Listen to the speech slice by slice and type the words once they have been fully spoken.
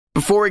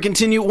Before we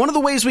continue, one of the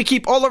ways we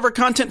keep all of our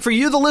content for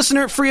you, the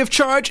listener, free of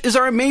charge is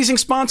our amazing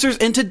sponsors,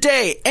 and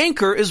today,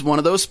 Anchor is one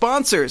of those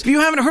sponsors. If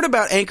you haven't heard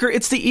about Anchor,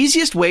 it's the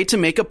easiest way to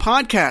make a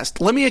podcast.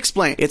 Let me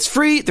explain. It's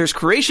free, there's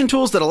creation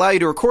tools that allow you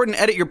to record and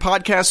edit your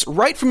podcasts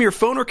right from your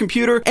phone or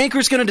computer.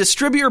 Anchor's going to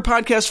distribute your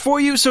podcast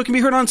for you so it can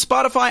be heard on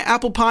Spotify,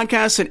 Apple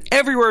Podcasts, and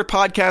everywhere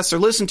podcasts are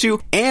listened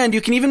to, and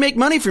you can even make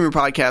money from your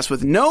podcast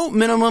with no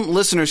minimum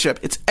listenership.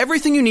 It's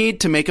everything you need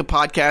to make a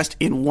podcast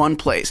in one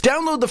place.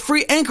 Download the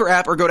free Anchor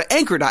app or go to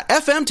anchor.fm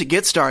to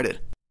get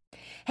started.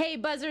 Hey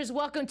Buzzers,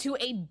 welcome to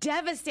a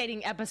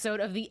devastating episode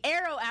of the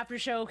Arrow After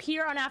Show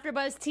here on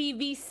AfterBuzz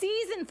TV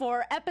Season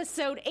 4,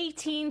 Episode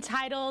 18,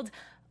 titled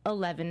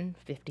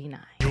 11:59.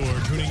 You're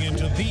tuning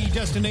into the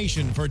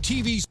destination for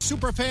TV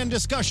superfan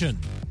discussion,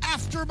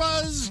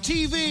 AfterBuzz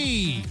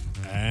TV.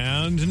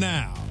 And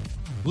now,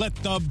 let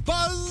the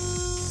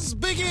buzz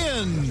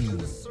begin.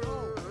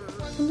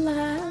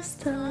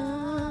 Last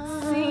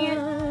time. Sing it.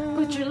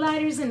 Put your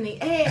lighters in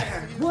the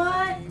air.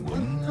 What?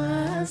 One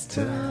last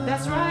time.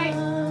 That's right.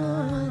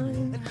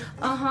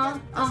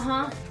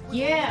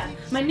 Yeah.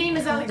 My name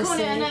is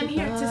Alicona, and I'm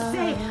here to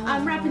say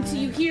I'm rapping to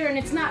you here, and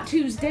it's not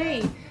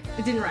Tuesday.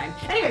 It didn't rhyme.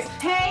 Anyways,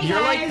 hey You're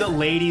guys. like the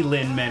Lady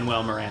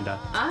Lin-Manuel Miranda.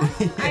 I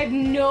have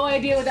no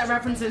idea what that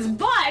reference is,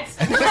 but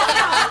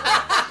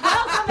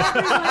welcome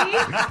everybody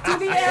to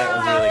the Arrow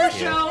After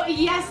Show.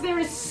 Yes, there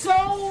is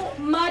so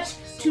much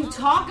to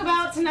talk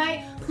about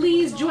tonight.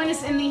 Please join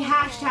us in the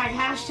hashtag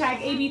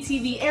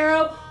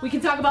ABTVArrow. We can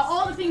talk about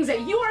all the things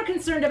that you are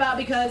concerned about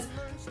because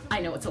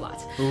I know it's a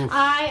lot. Oof.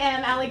 I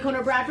am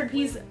Alicona Bradford.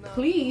 Please,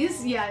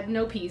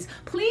 no P's.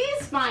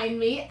 Please find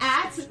me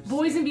at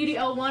Boys and Beauty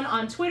 01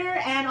 on Twitter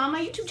and on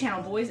my YouTube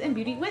channel, Boys and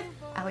Beauty with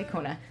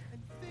Alicona.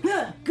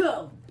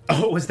 Go.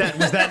 Oh, was that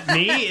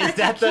me? Is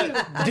that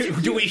the...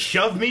 Do we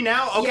shove me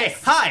now? Okay,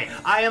 yes. Hi,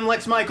 I am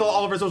Lex Michael,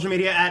 all over social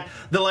media at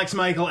the Lex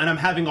Michael, and I'm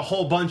having a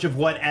whole bunch of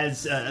what,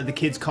 as the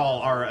kids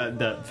call our,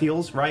 the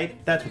feels, right?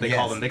 That's what they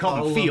call them. They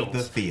call them feels. The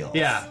feels.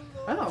 Yeah.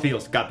 Oh.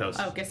 Feels, got those.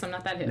 Oh, guess I'm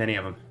not that hip. Many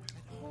of them.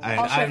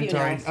 I'm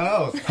Tari.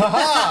 Oh,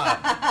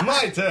 haha!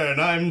 My turn.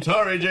 I'm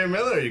Tari J.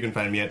 Miller. You can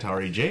find me at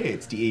Tari J.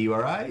 It's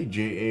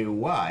TAURIJAY.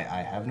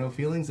 I have no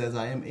feelings as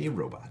I am a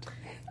robot.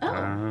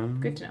 Oh,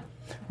 good to know.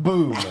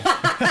 Boom.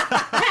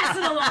 Pass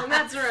it along,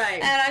 that's right.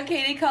 And I'm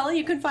Katie Cullen.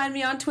 You can find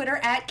me on Twitter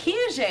at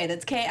Kiaxet.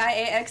 That's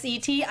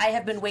Kiaxet. I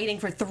have been waiting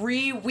for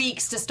 3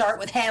 weeks to start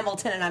with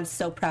Hamilton, and I'm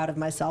so proud of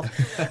myself.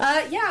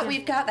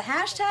 We've got the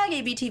hashtag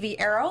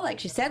ABTVArrow. Like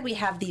she said, we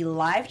have the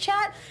live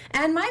chat,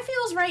 and my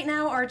feels right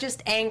now are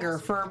just anger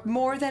for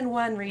more than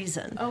one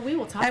reason. Oh, we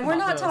will talk about And we're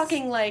not those.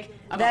 talking like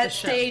that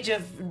stage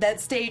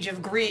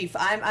of grief.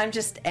 I'm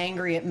just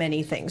angry at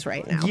many things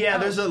right now. Yeah,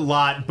 there's a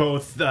lot,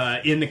 both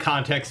in the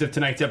context of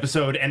tonight's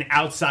episode and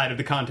outside of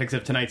the context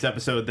of tonight's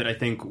episode that I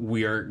think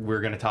we're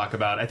going to talk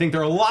about. I think there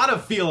are a lot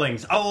of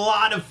feelings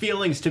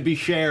to be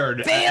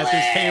shared at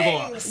this table.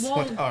 Well,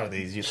 what are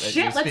these?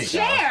 Shit, let's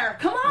share.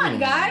 Come on,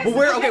 guys. Well,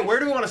 where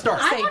do we want to start?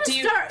 Do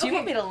you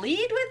want me to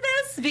lead with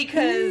this?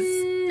 Because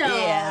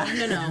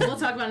No. We'll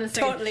talk about it in a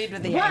second. Don't lead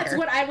with the But anger.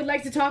 what I would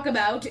like to talk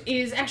about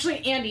is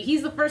actually Andy.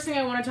 He's the first thing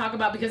I want to talk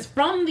about because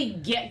from the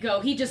get-go,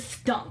 he just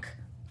stunk.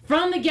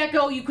 From the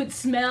get-go, you could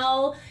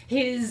smell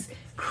his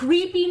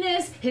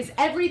creepiness, his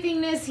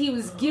everythingness. He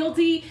was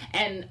guilty,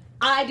 and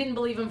I didn't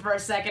believe him for a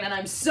second, and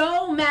I'm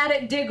so mad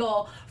at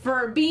Diggle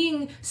for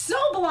being so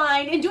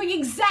blind and doing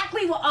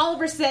exactly what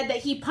Oliver said that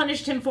he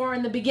punished him for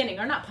in the beginning.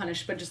 Or not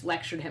punished, but just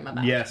lectured him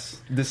about.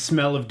 Yes, the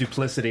smell of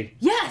duplicity.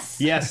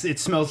 Yes! Yes, it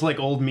smells like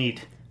old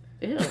meat.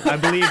 Ew. I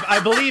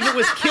believe it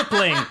was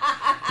Kipling.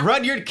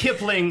 Rudyard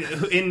Kipling,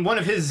 in one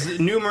of his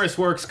numerous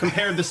works,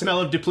 compared the smell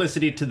of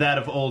duplicity to that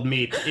of old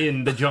meat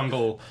in the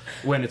jungle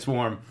when it's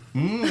warm.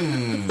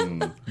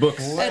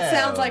 Books. That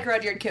sounds like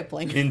Rudyard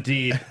Kipling.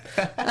 Indeed.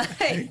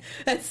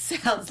 That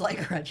sounds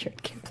like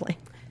Rudyard Kipling.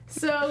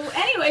 So,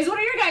 anyways, what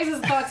are your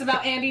guys' thoughts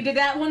about Andy? Did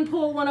that one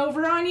pull one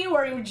over on you,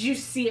 or did you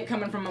see it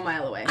coming from a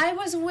mile away? I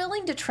was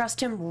willing to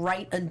trust him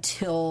right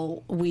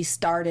until we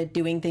started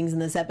doing things in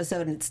this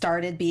episode and it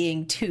started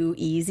being too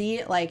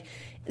easy. Like,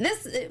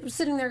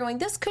 sitting there going,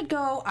 this could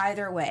go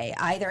either way.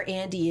 Either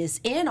Andy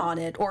is in on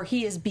it or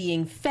he is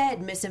being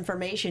fed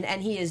misinformation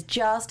and he is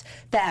just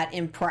that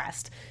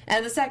impressed.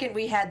 And the second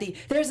we had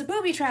there's a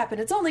booby trap and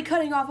it's only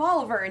cutting off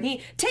Oliver and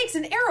he takes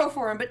an arrow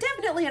for him, but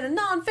definitely in a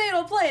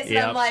non-fatal place. And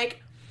I'm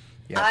like,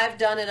 I've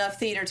done enough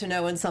theater to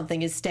know when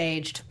something is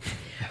staged.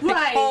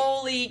 Right.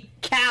 Holy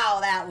cow,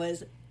 that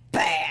was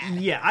bad.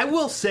 Yeah, I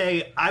will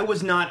say I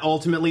was not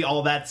ultimately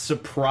all that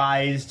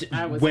surprised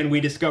when we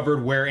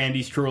discovered where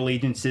Andy's true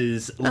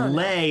allegiances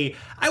lay. No.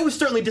 I was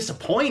certainly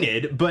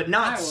disappointed, but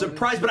not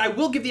surprised. But I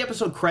will give the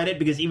episode credit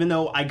because even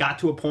though I got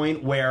to a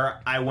point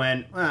where I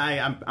went,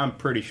 I'm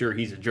pretty sure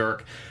he's a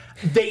jerk,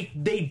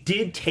 they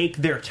did take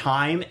their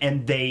time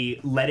and they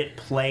let it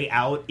play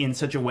out in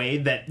such a way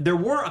that there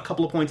were a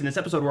couple of points in this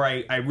episode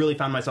where I really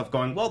found myself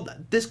going, well,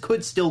 this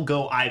could still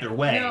go either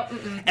way.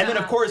 And then,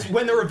 of course,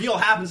 when the reveal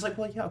happens, it's like,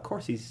 well, yeah, of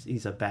course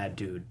he's a bad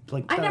dude.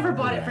 Like, I never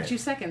bought it for 2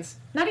 seconds.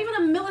 Not even a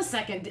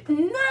millisecond.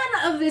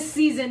 None of this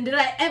season did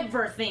I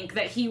ever think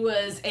that he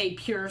was a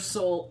pure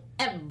soul,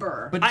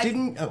 ever. But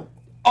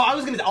all I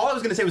was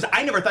gonna say was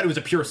I never thought he was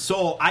a pure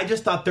soul. I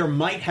just thought there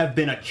might have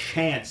been a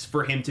chance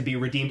for him to be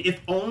redeemed, if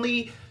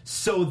only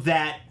so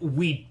that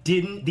we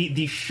didn't.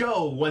 The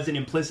show wasn't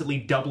implicitly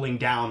doubling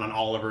down on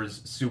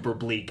Oliver's super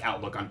bleak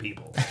outlook on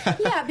people.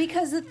 Yeah,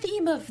 because the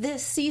theme of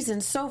this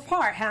season so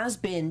far has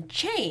been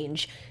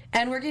change,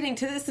 and we're getting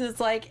to this, and it's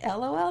like,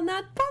 LOL,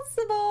 not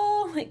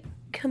possible. Like,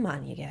 come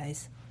on, you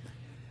guys.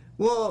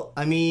 Well,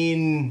 I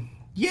mean,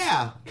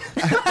 yeah,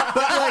 but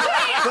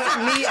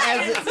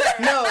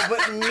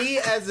me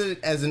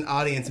as an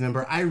audience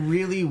member, I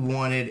really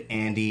wanted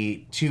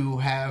Andy to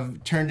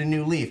have turned a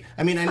new leaf.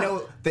 I mean, I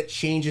know that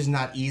change is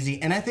not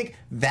easy, and I think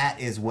that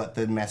is what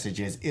the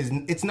message is.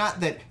 It's not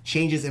that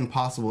change is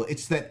impossible.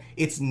 It's that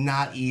it's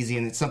not easy,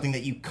 and it's something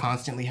that you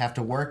constantly have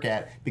to work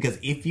at. Because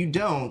if you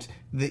don't,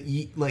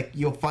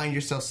 you'll find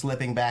yourself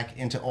slipping back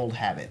into old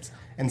habits.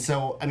 And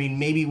so, I mean,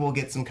 maybe we'll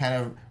get some kind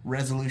of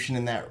resolution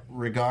in that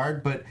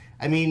regard. But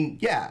I mean,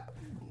 yeah,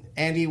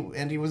 Andy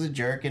was a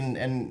jerk,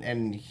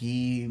 and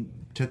he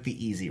took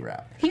the easy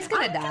route. He's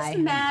gonna die. I'm just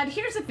mad.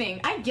 Here's the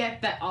thing. I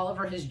get that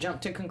Oliver has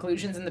jumped to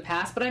conclusions in the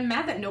past, but I'm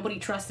mad that nobody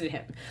trusted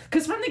him.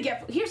 Because from the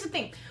get, here's the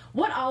thing.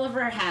 What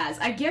Oliver has,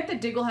 I get that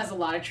Diggle has a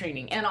lot of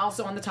training, and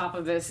also on the top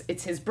of this,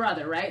 it's his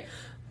brother, right?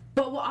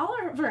 But what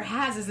Oliver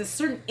has is this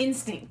certain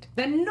instinct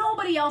that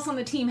nobody else on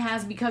the team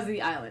has because of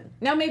the island.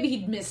 Now, maybe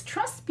he'd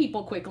mistrust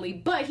people quickly,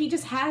 but he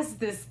just has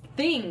this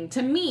thing,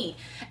 to me,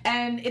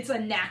 and it's a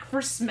knack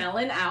for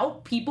smelling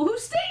out people who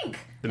stink.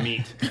 The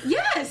meat.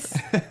 Yes!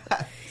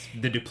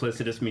 The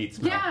duplicitous meat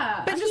smell.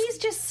 Yeah. But he's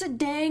just so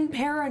dang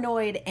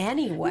paranoid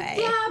anyway.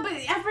 Yeah, but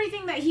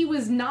everything that he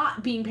was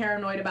not being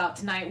paranoid about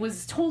tonight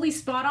was totally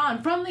spot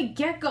on from the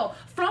get-go.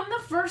 From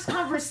the first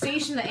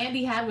conversation that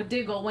Andy had with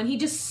Diggle, when he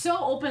just so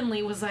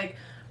openly was like,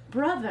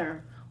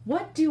 brother,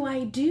 what do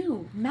I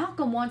do?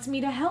 Malcolm wants me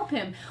to help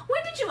him.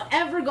 When did you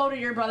ever go to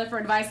your brother for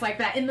advice like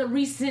that in the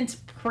recent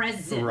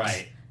present?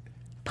 Right.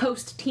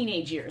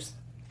 Post-teenage years.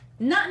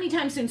 Not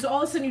anytime soon. So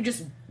all of a sudden you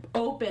just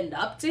opened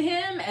up to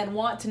him and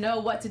want to know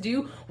what to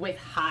do with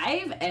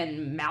Hive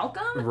and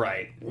Malcolm?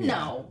 Right.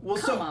 No. Well,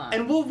 come on.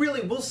 And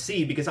we'll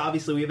see, because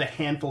obviously we have a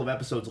handful of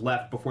episodes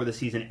left before the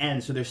season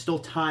ends, so there's still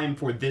time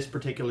for this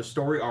particular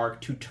story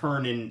arc to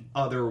turn in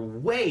other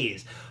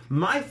ways.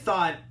 My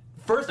thought,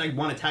 first I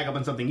want to tag up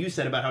on something you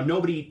said about how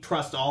nobody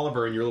trusts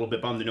Oliver, and you're a little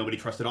bit bummed that nobody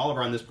trusted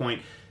Oliver on this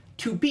point.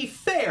 To be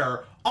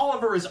fair,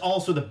 Oliver is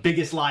also the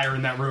biggest liar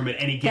in that room at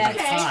any given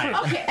time.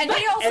 Okay. And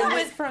he also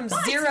went from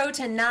 0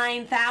 to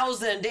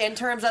 9,000 in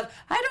terms of,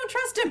 I don't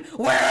trust him.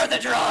 Where are the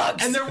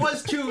drugs? And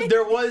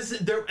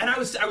and I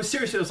was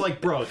serious. I was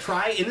like, bro,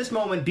 try in this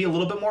moment, be a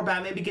little bit more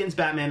Batman Begins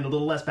Batman, a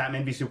little less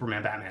Batman v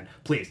Superman Batman,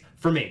 please,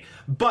 for me.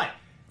 But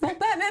well,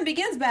 Batman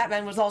Begins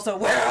Batman was also,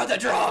 where are the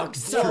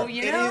drugs? So,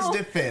 you know. In his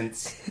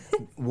defense,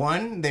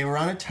 one, they were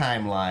on a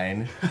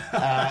timeline,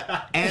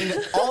 and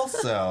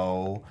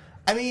also,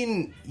 I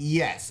mean,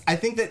 yes, I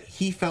think that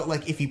he felt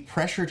like if he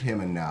pressured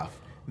him enough,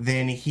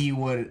 then he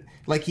would,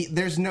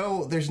 there's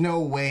no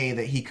way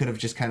that he could have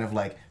just kind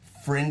of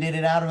friended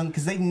it out of him,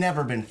 because they've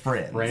never been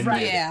friends.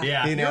 Right.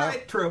 Yeah. You know? You're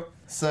right, true.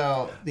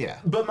 So, yeah.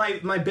 But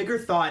my bigger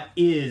thought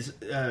is,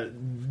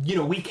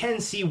 we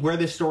can see where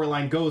this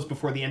storyline goes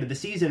before the end of the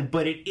season,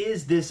 but it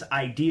is this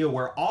idea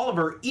where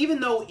Oliver, even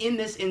though in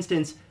this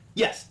instance,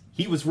 yes,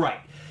 he was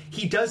right,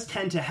 he does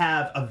tend to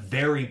have a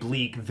very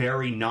bleak,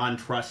 very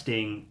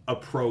non-trusting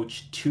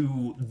approach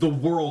to the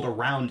world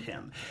around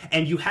him.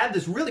 And you had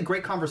this really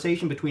great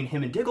conversation between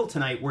him and Diggle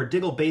tonight, where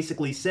Diggle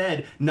basically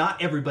said,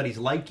 not everybody's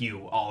like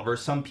you, Oliver.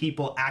 Some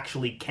people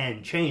actually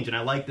can change. And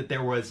I like that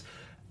there was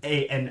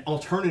an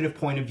alternative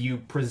point of view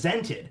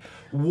presented.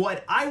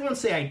 What I won't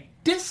say I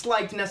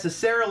disliked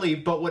necessarily,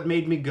 but what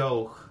made me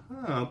go,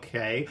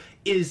 okay,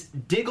 is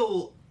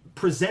Diggle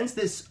presents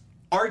this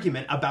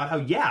argument about how,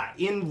 yeah,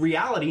 in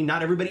reality,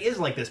 not everybody is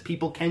like this.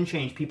 People can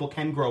change, people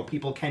can grow,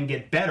 people can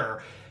get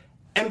better.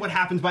 And what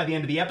happens by the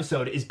end of the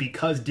episode is,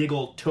 because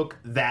Diggle took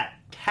that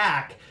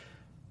tack,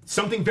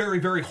 something very,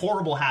 very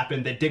horrible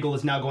happened that Diggle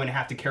is now going to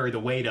have to carry the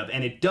weight of.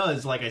 And it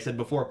does, like I said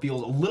before, it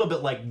feels a little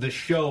bit like the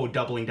show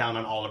doubling down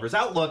on Oliver's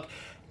outlook.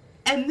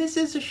 And this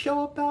is a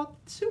show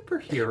about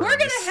superheroes. We're going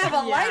to have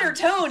a lighter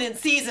tone in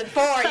season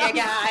 4, you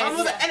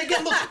guys. And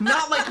again, look,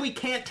 not like we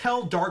can't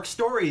tell dark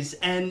stories.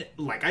 And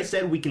like I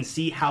said, we can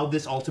see how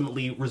this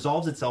ultimately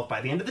resolves itself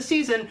by the end of the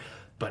season.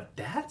 But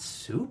that's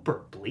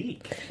super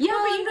bleak. Yeah,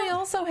 but we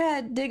also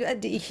had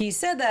he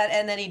said that,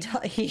 and then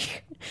he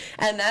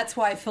and that's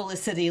why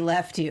Felicity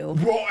left you.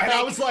 Well, and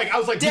I was like,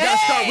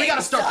 we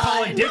gotta start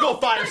calling Diggle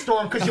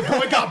Firestorm because your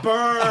boy got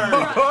burned.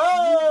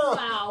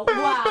 Wow.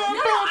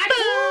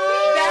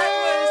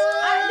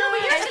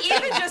 And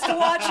even just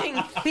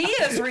watching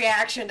Thea's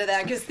reaction to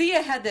that, because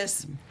Thea had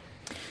this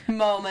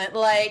moment.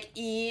 Like,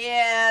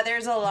 yeah,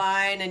 there's a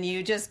line, and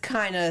you just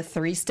kind of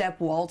 3-step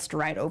waltzed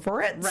right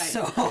over it. Right.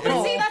 So,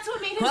 And see, that's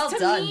what made him, well to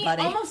done, me,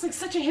 buddy. almost like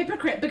such a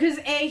hypocrite. Because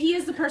A, he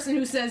is the person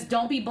who says,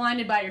 don't be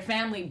blinded by your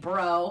family,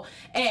 bro.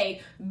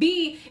 A.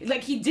 B,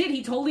 like he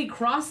totally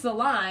crossed the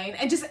line.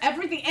 And just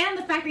everything. And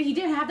the fact that he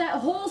did have that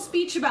whole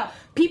speech about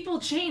people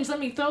change, let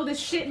me throw this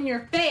shit in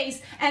your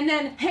face. And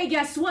then, hey,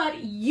 guess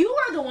what? You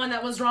are the one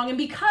that was wrong. And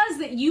because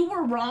that you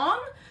were wrong,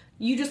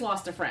 you just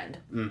lost a friend.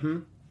 Mm-hmm.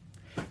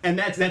 And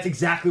that's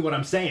exactly what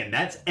I'm saying.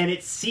 And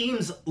it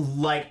seems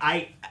like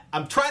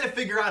I'm trying to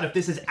figure out if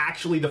this is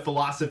actually the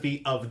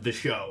philosophy of the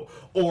show,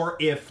 or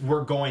if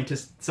we're going to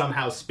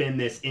somehow spin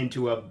this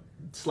into a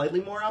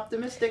slightly more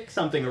optimistic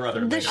something or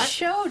other. The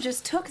show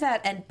just took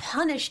that and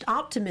punished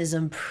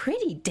optimism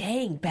pretty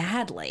dang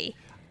badly.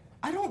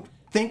 I don't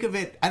think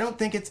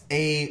it's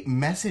a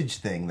message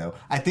thing, though.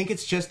 I think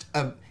it's just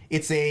a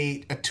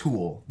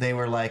tool. They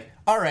were like,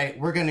 all right,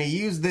 we're going to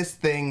use this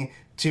thing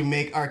to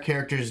make our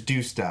characters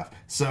do stuff.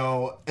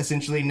 So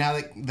essentially, now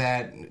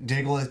that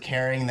Diggle is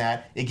carrying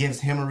that, it gives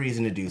him a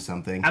reason to do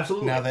something.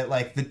 Absolutely. Now that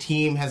like the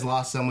team has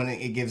lost someone,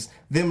 it gives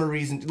them a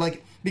reason to,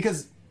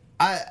 because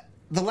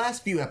the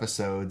last few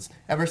episodes,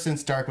 ever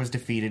since Dark was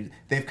defeated,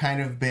 they've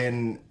kind of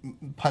been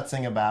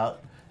putzing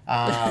about.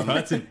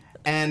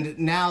 And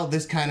now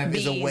this kind of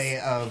is a way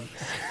of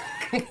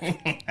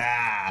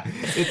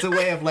it's a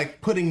way of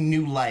like putting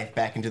new life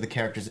back into the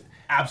characters.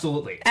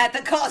 Absolutely. At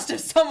the cost of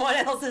someone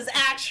else's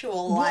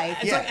actual life.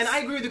 Yes. And I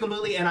agree with you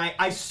completely, and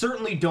I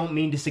certainly don't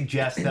mean to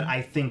suggest that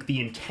I think the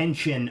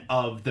intention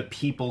of the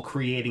people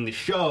creating the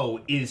show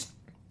is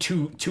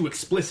to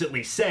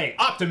explicitly say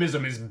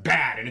optimism is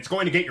bad and it's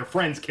going to get your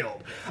friends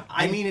killed.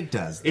 I mean, it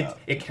does, though. No,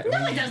 it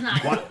does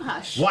not.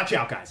 Hush. Watch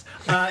out, guys.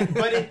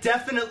 But it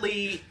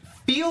definitely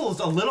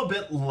feels a little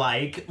bit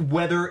like,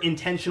 whether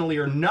intentionally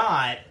or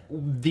not,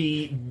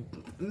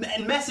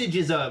 and message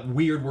is a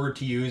weird word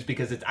to use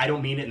because I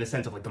don't mean it in the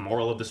sense of like the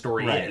moral of the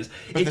story is.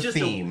 But it's the just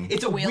theme.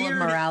 It's a Wheel of weird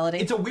morality.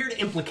 It's a weird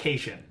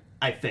implication,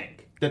 I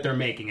think, that they're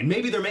making. And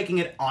maybe they're making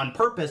it on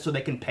purpose so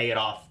they can pay it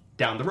off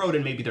down the road,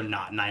 and maybe they're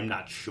not, and I'm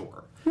not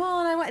sure.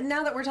 Well, and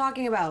now that we're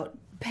talking about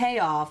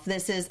payoff,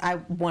 I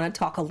want to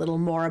talk a little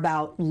more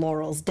about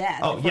Laurel's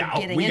death. Oh,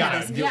 yeah. We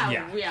gotta do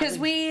Because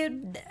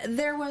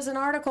there was an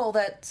article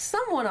that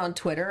someone on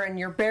Twitter, and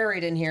you're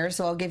buried in here,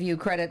 so I'll give you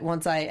credit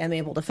once I am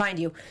able to find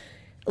you,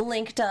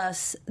 linked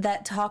us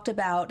that talked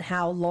about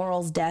how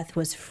Laurel's death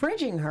was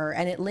fridging her,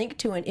 and it linked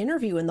to an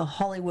interview in The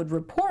Hollywood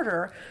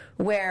Reporter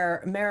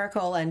where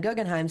Miracle and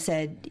Guggenheim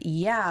said,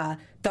 yeah,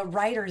 the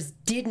writers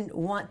didn't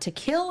want to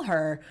kill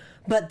her,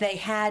 but they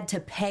had to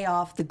pay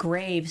off the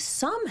grave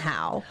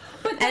somehow.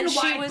 But then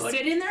why put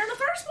it in there in the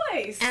first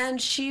place?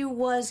 And she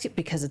was,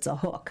 because it's a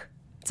hook.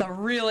 It's a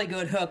really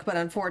good hook, but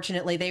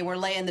unfortunately they were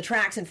laying the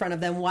tracks in front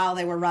of them while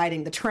they were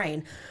riding the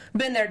train.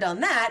 Been there, done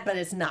that, but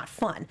it's not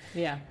fun.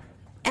 Yeah.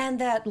 And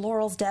that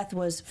Laurel's death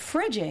was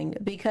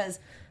fridging because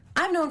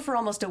I've known for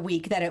almost a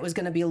week that it was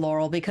going to be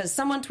Laurel because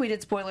someone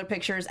tweeted spoiler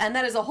pictures, and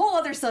that is a whole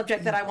other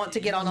subject that I want to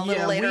get on a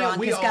little later on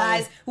because,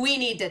 guys, we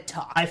need to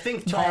talk. I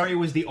think Tari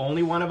was the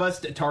only one of us,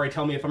 Tari,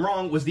 tell me if I'm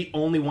wrong, was the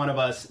only one of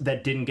us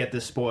that didn't get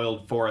this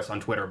spoiled for us on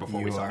Twitter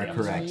before we saw it. You are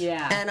correct.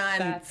 Yeah. And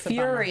I'm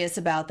furious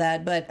about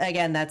that, but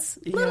again, that's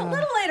a little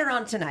later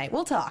on tonight.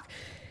 We'll talk.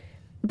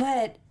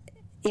 But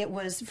it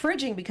was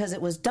fridging because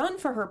it was done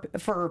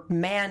for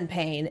man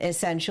pain,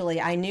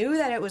 essentially. I knew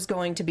that it was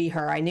going to be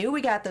her. I knew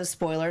we got those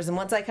spoilers, and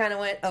once I kind of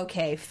went,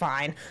 okay,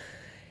 fine.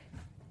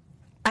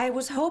 I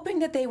was hoping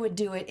that they would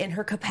do it in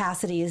her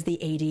capacity as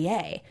the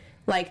ADA.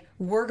 Like,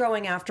 we're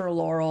going after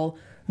Laurel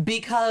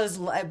because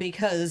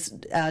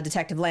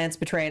Detective Lance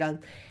betrayed us,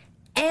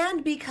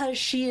 and because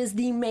she is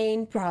the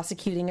main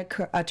prosecuting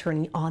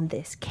attorney on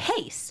this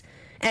case.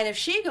 And if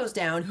she goes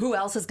down, who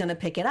else is going to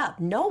pick it up?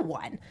 No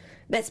one.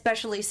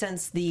 Especially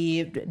since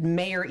the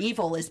Mayor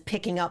Evil is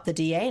picking up the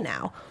DA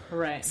now.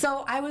 Right.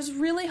 So I was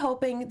really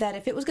hoping that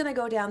if it was going to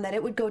go down, that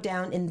it would go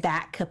down in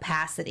that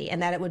capacity.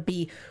 And that it would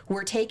be,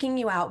 we're taking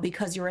you out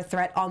because you're a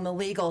threat on the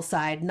legal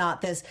side,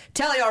 not this,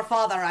 tell your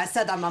father I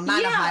said I'm a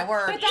man of my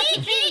word. But that's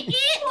the thing.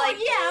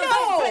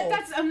 But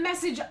that's a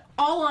message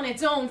all on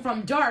its own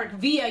from Dark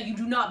via you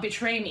do not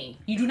betray me.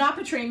 You do not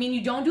betray me and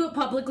you don't do it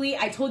publicly.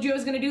 I told you I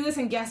was going to do this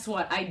and guess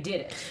what? I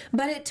did it.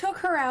 But it took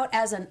her out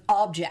as an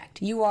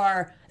object. You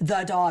are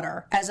the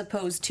daughter, as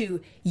opposed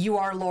to you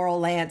are Laurel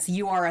Lance,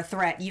 you are a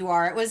threat, you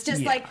are. It was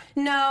just like,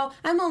 no,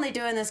 I'm only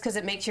doing this because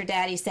it makes your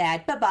daddy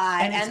sad.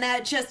 Bye-bye. And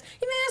that just,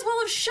 you may as well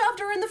have shoved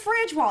her in the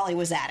fridge while he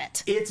was at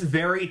it. It's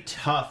very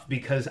tough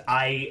because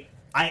I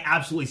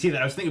absolutely see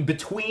that. I was thinking,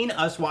 between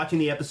us watching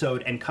the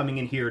episode and coming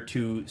in here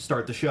to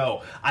start the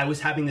show, I was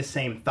having the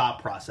same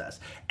thought process.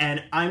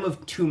 And I'm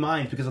of two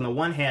minds because on the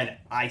one hand,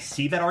 I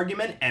see that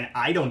argument and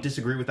I don't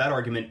disagree with that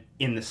argument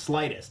in the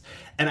slightest.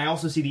 And I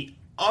also see the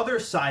other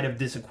side of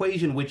this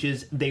equation, which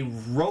is they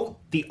wrote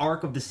the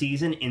arc of the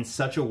season in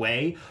such a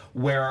way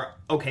where,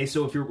 okay,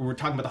 so if we're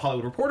talking about the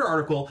Hollywood Reporter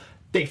article,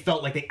 they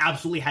felt like they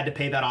absolutely had to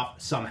pay that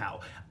off somehow.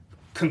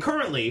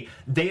 Concurrently,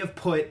 they have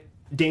put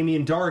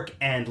Damien Dark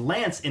and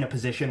Lance in a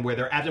position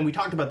where and we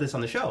talked about this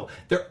on the show,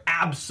 there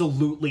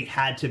absolutely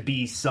had to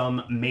be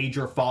some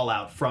major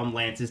fallout from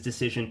Lance's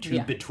decision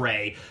to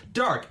betray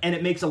Dark. And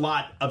it makes a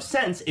lot of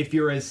sense if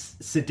you're as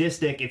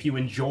sadistic, if you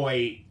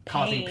enjoy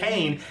causing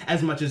pain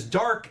as much as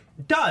Dark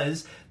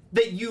does,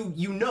 that you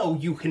know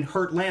you can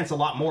hurt Lance a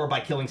lot more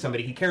by killing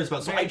somebody he cares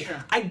about. So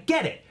I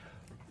get it.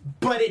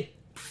 But it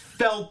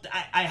felt...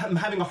 I'm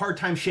having a hard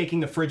time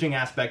shaking the fridging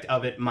aspect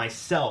of it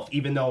myself,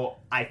 even though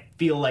I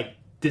feel like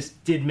this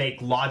did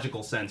make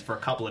logical sense for a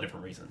couple of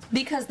different reasons.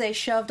 Because they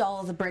shoved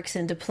all of the bricks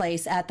into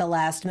place at the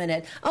last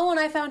minute. Oh, and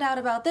I found out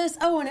about this.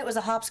 Oh, and it was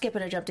a hop, skip,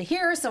 and a jump to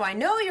here, so I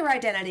know your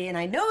identity, and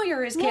I know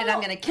you're his kid, and I'm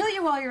going to kill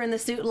you while you're in the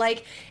suit.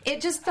 Like, it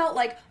just felt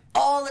like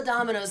all the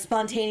dominoes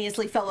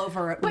spontaneously fell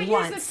over at once.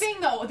 But here's the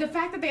thing, though. The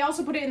fact that they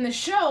also put it in the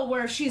show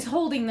where she's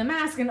holding the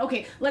mask, and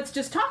okay, let's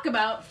just talk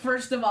about,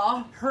 first of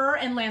all, her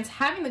and Lance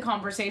having the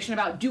conversation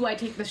about, do I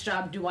take this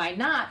job, do I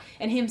not?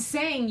 And him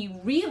saying, you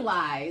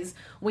realize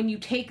when you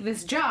take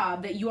this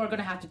job that you are going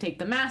to have to take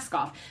the mask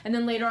off. And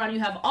then later on you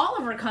have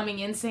Oliver coming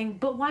in saying,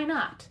 but why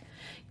not?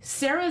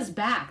 Sarah's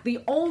back.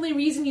 The only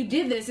reason you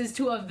did this is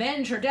to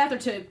avenge her death or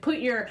to put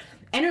your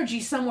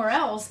energy somewhere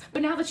else,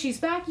 but now that she's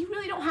back, you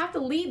really don't have to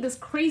lead this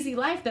crazy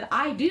life that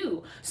I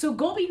do. So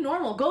go be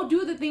normal. Go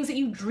do the things that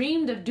you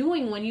dreamed of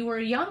doing when you were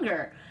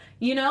younger,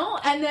 you know?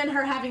 And then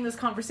her having this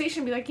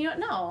conversation, be like, you know,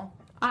 no,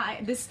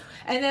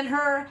 and then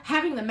her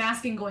having the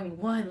mask and going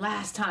one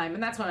last time,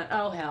 and that's when,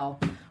 oh hell,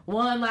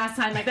 one last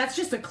time. Like, that's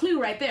just a clue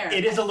right there.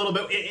 It is a little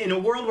bit, in a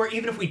world where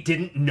even if we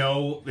didn't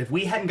know, if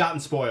we hadn't gotten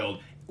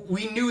spoiled,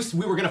 we knew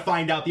we were going to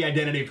find out the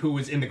identity of who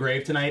was in the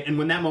grave tonight, and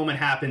when that moment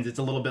happens, it's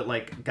a little bit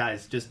like,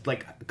 guys, just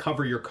like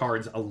cover your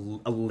cards a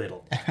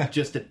little,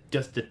 just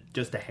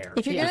a hair.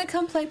 If you're going to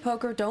come play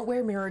poker, don't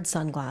wear mirrored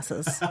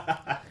sunglasses.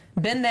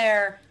 Been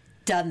there,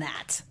 done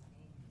that.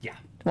 Yeah,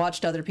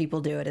 watched other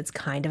people do it. It's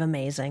kind of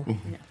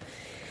amazing.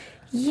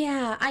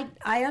 Yeah,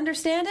 I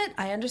understand it.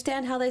 I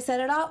understand how they set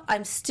it up.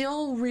 I'm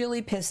still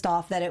really pissed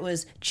off that it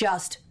was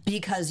just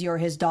because you're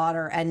his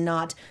daughter and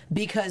not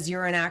because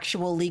you're an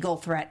actual legal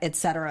threat,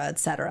 etc.,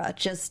 etc.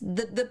 Just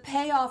the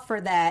payoff for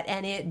that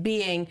and it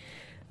being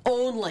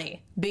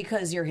only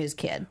because you're his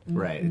kid.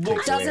 Right.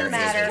 It doesn't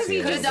matter.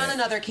 He could have done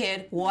another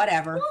kid,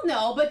 whatever. Well,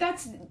 no, but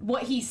that's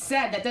what he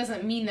said. That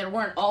doesn't mean there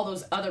weren't all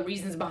those other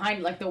reasons behind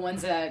it, like the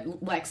ones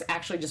that Lex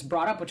actually just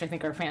brought up, which I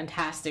think are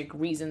fantastic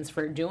reasons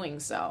for doing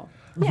so.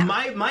 Yeah.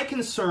 My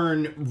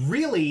concern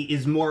really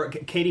is more,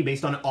 Katie,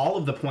 based on all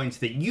of the points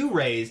that you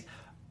raised.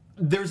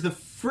 There's the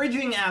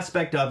fridging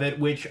aspect of it,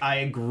 which I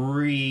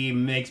agree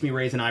makes me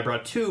raise an eyebrow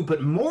too,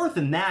 but more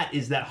than that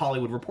is that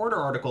Hollywood Reporter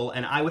article,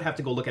 and I would have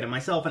to go look at it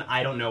myself, and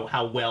I don't know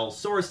how well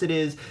sourced it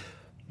is.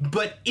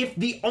 But if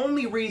the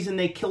only reason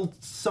they killed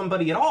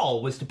somebody at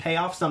all was to pay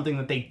off something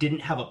that they didn't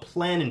have a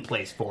plan in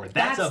place for,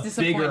 that's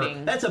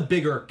a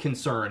bigger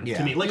concern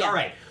to me. Like, all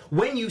right,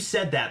 when you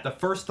said that, the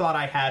first thought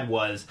I had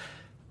was,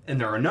 and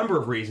there are a number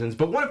of reasons,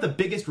 but one of the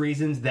biggest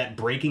reasons that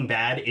Breaking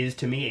Bad is,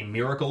 to me, a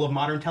miracle of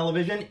modern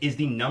television is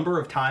the number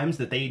of times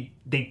that they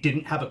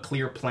didn't have a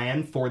clear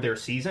plan for their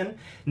season,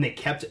 and they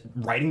kept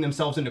writing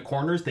themselves into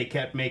corners. They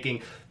kept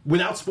making,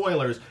 without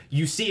spoilers,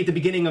 you see at the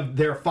beginning of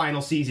their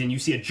final season, you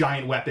see a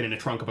giant weapon in the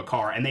trunk of a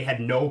car, and they had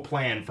no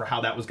plan for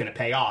how that was going to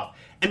pay off.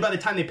 And by the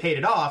time they paid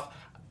it off,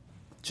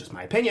 just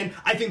my opinion,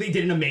 I think they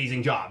did an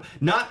amazing job.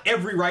 Not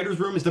every writer's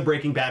room is the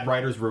Breaking Bad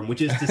writer's room,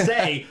 which is to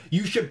say,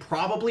 you should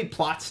probably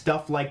plot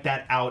stuff like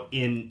that out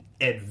in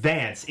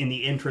advance in the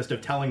interest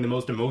of telling the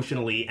most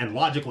emotionally and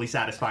logically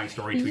satisfying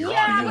story to your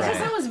audience. Yeah, because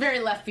that was very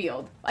left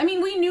field. I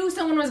mean, we knew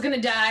someone was going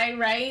to die,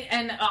 right?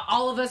 And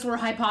all of us were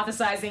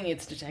hypothesizing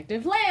it's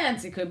Detective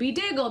Lance, it could be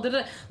Diggle.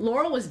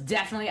 Laurel was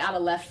definitely out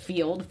of left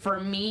field, for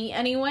me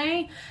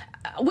anyway.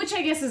 Which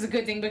I guess is a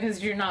good thing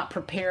because you're not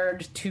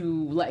prepared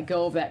to let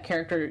go of that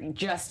character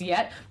just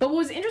yet. But what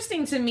was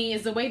interesting to me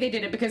is the way they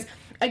did it because,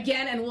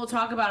 again, and we'll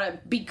talk about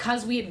it,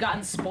 because we had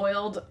gotten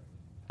spoiled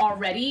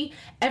already,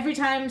 every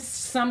time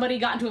somebody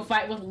got into a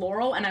fight with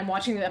Laurel and I'm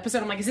watching the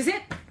episode, I'm like, is this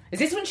it? Is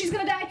this when she's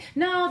going to die?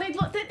 No, they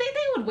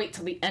would wait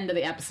till the end of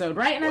the episode,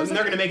 right? And they're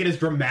going to make it as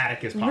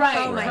dramatic as possible. Right,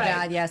 oh my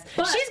God, yes.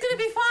 But she's going to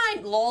be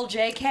fine. Lol,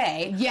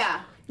 JK.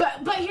 Yeah.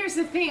 But here's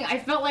the thing. I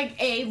felt like,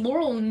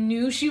 Laurel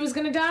knew she was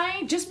going to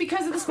die just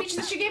because of the speech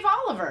that she gave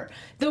Oliver.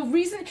 The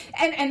reason,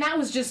 and that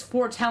was just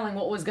foretelling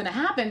what was going to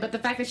happen, but the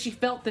fact that she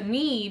felt the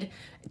need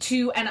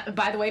to, and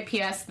by the way,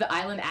 P.S., the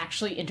island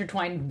actually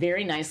intertwined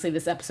very nicely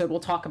this episode. We'll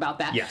talk about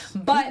that. Yes.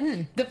 But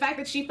the fact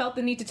that she felt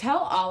the need to tell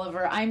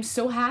Oliver, I'm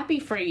so happy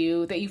for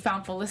you that you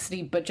found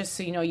Felicity, but just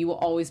so you know, you will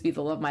always be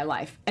the love of my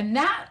life. And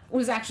that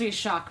was actually a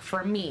shock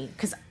for me,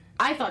 because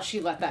I thought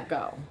she let that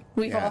go.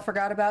 We've all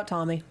forgot about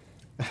Tommy.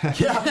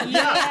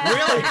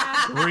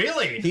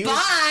 Really?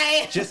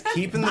 Bye. Just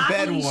keeping the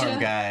bed warm,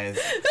 guys.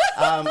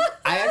 I'm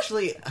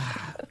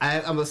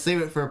gonna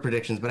save it for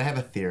predictions, but I have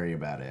a theory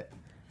about it.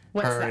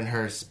 What's her that? and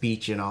her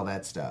speech and all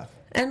that stuff.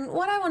 And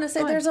what I want to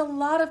say, there's a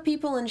lot of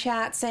people in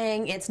chat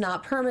saying it's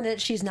not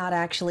permanent, she's not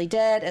actually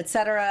dead,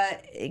 etc.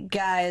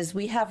 Guys,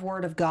 we have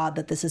word of God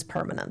that this is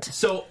permanent.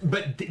 So,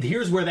 but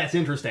here's where that's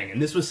interesting,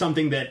 and this was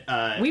something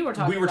that we were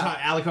talking about.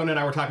 Alicona and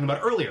I were talking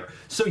about earlier.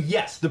 So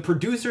yes, the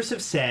producers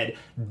have said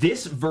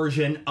this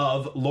version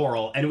of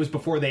Laurel, and it was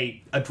before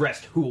they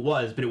addressed who it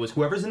was, but it was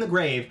whoever's in the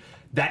grave,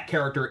 that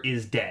character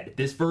is dead.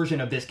 This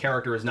version of this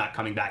character is not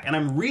coming back. And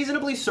I'm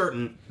reasonably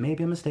certain,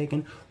 maybe I'm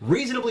mistaken,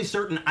 reasonably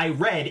certain I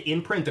read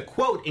in print the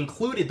quote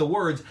included the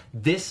words,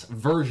 this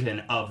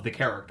version of the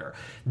character.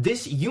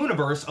 This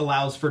universe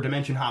allows for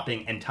dimension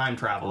hopping and time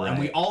travel. Right. And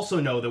we also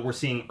know that we're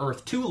seeing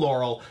Earth 2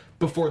 Laurel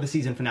before the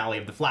season finale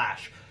of The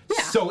Flash.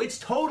 Yeah. So it's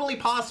totally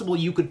possible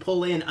you could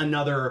pull in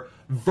another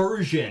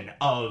version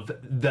of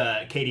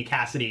the Katie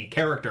Cassidy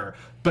character,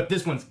 but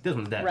this one's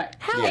dead. Right.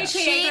 How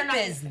cheap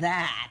is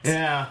that?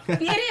 Yeah.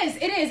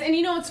 It is. And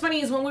you know what's funny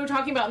is when we were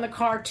talking about in the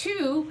car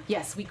too,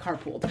 yes, we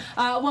carpooled.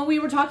 When we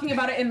were talking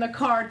about it in the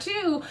car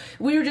too,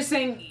 we were just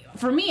saying,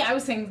 for me, I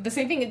was saying the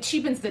same thing, it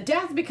cheapens the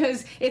death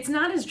because it's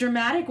not as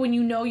dramatic when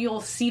you know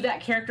you'll see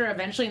that character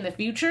eventually in the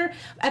future.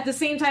 At the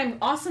same time,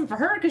 awesome for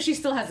her because she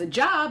still has a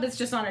job, it's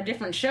just on a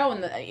different show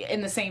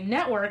in the same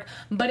network,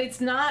 but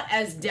it's not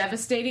as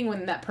devastating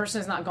when that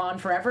person is not gone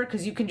forever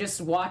because you can just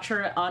watch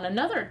her on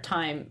another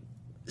time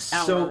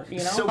hour, you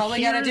know? So all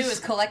we gotta do is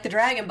collect the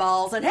Dragon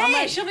Balls and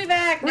hey, she'll be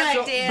back.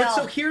 Right, deal. But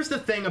so here's the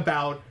thing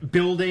about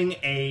building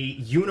a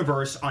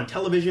universe on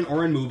television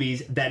or in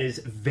movies that is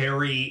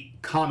very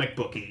comic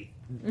booky.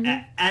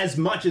 Mm-hmm. As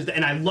much as,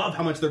 and I love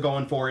how much they're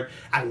going for it.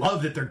 I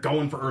love that they're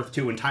going for Earth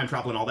 2 and time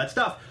travel and all that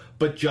stuff.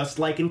 But just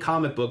like in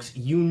comic books,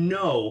 you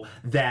know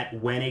that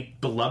when a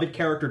beloved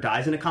character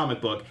dies in a comic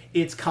book,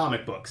 it's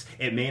comic books.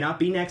 It may not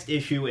be next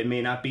issue, it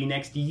may not be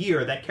next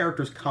year. That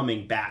character's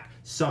coming back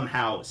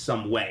somehow,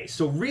 some way.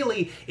 So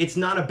really, it's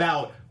not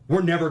about,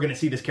 we're never going to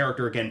see this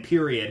character again,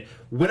 period.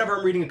 Whenever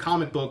I'm reading a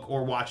comic book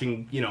or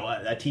watching,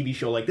 a TV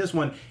show like this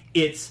one,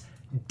 it's,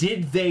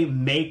 did they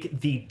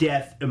make the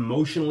death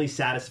emotionally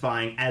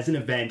satisfying as an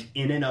event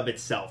in and of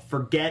itself?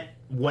 Forget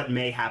what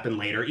may happen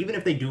later, even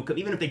if they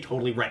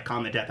totally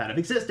retcon the death out of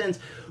existence,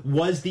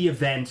 was the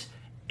event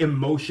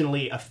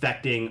emotionally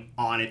affecting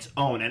on its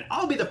own? And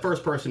I'll be the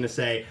first person to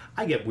say,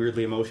 I get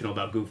weirdly emotional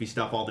about goofy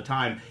stuff all the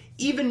time,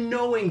 even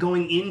knowing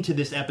going into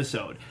this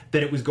episode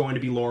that it was going to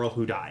be Laurel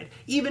who died,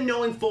 even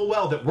knowing full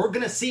well that we're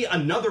going to see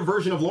another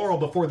version of Laurel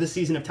before this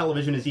season of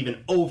television is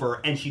even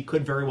over, and she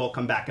could very well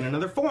come back in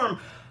another form.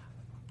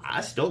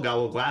 I still got a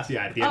little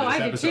glassy-eyed at the end of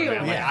this episode. Too.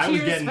 Man.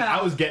 Yeah.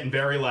 I was getting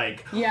very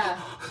like, yeah,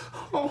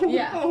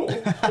 yeah.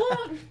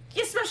 Well,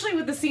 especially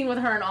with the scene with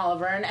her and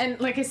Oliver,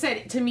 and like I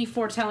said, to me,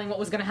 foretelling what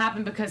was going to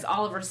happen because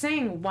Oliver's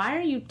saying, "Why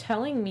are you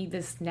telling me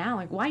this now?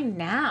 Like, why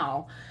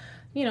now?"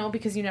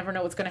 Because you never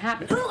know what's going to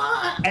happen.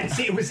 And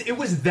see, it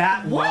was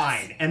that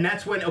line, and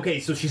that's when,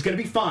 okay, so she's going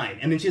to be fine,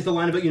 and then she has the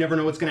line about you never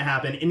know what's going to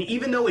happen, and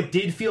even though it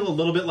did feel a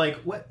little bit like,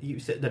 what you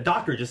said, the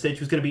doctor just said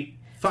she was going to be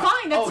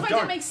fine, that's why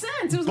that makes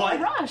sense. It was a little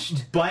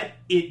rushed. But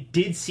it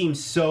did seem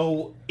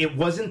so, it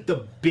wasn't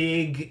the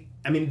big,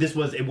 I mean,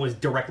 it was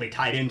directly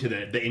tied into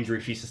the injury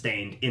she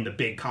sustained in the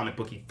big comic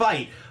booky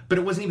fight, but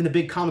it wasn't even the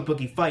big comic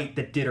booky fight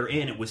that did her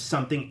in. It was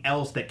something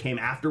else that came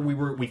after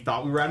we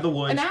thought we were out of the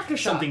woods. An aftershock.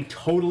 Something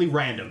totally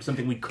random,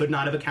 something we could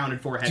not have accounted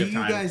for ahead of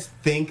time. Do you guys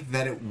think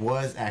that it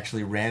was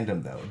actually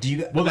random, though? Do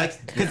you? Well,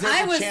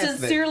 I was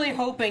sincerely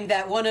hoping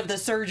that one of the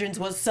surgeons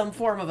was some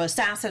form of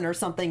assassin or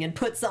something and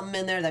put something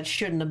in there that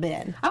shouldn't have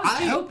been. I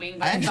was hoping,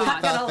 but I actually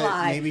not thought gonna that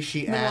lie. maybe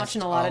she Been asked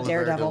watching a lot of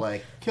Oliver Daredevil.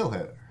 to kill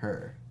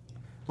her.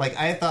 Like,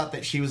 I thought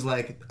that she was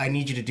like, I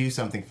need you to do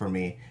something for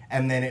me.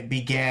 And then it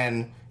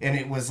began, and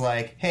it was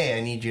like, hey,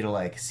 I need you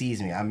to,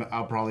 seize me.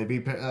 I'll probably be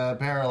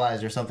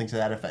paralyzed or something to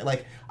that effect.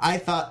 Like, I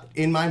thought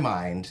in my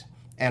mind,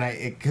 and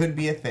it could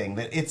be a thing,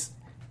 that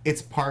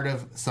it's part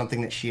of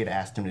something that she had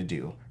asked him to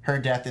do. Her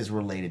death is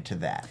related to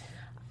that.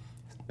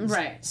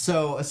 Right.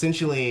 So,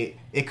 essentially,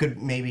 it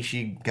could, maybe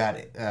she got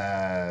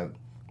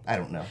I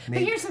don't know.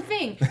 Maybe. But here's the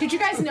thing. Did you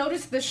guys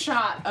notice the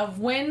shot of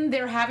when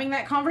they're having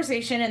that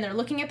conversation and they're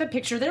looking at the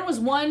picture? There was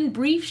one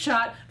brief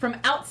shot from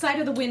outside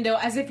of the window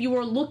as if you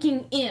were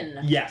looking in.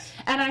 Yes.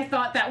 And I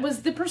thought that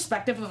was the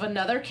perspective of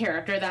another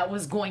character that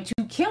was going to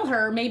kill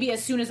her maybe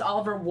as soon as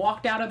Oliver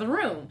walked out of the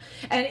room.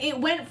 And it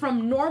went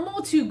from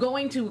normal to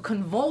going to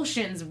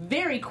convulsions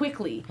very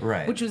quickly.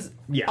 Right. Which was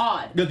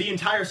odd. The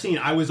entire scene,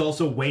 I was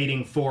also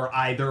waiting for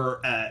either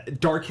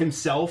Dark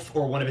himself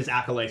or one of his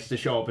acolytes to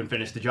show up and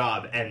finish the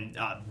job. And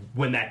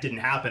when that didn't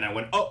happen, I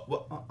went,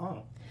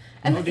 oh.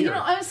 And,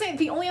 I was saying,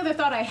 the only other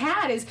thought I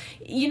had is,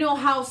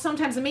 how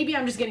sometimes, and maybe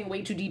I'm just getting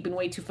way too deep and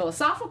way too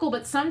philosophical,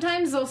 but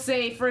sometimes they'll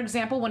say, for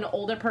example, when an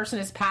older person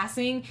is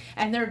passing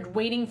and they're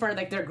waiting for,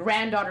 their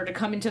granddaughter to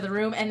come into the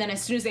room, and then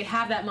as soon as they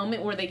have that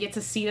moment where they get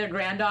to see their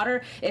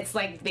granddaughter, it's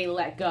like they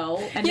let go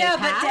and they pass.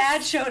 But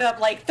Dad showed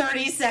up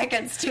 30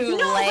 seconds too late.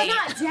 No, but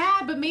not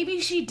Dad, but maybe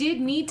she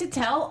did need to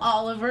tell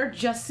Oliver,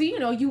 just so you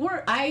know,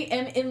 I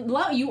am in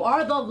love, you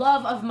are the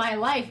love of my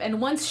life, and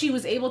once she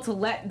was able to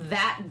let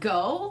that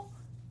go,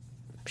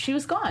 she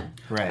was gone.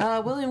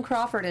 Right. William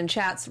Crawford in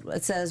chats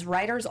says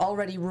writers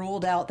already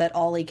ruled out that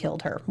Ollie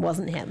killed her.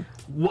 Wasn't him.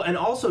 Well, and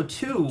also,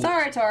 too...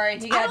 Sorry, Tori.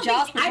 You got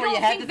Josh before you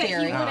had the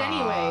theory. I don't think that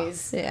he would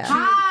anyways. Yeah.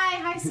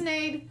 Hi,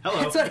 Sinead.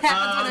 Hello. That's what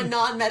happens when a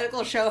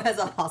non-medical show has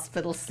a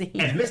hospital scene.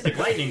 And Mystic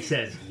Lightning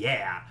says,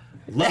 yeah.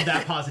 Love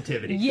that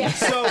positivity. Yeah.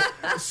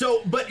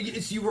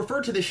 But you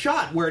refer to the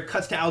shot where it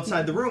cuts to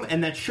outside the room,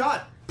 and that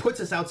shot puts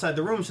us outside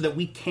the room so that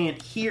we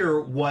can't hear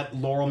what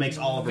Laurel makes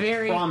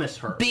Oliver promise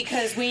her.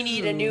 Because we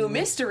need a new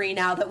mystery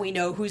now that we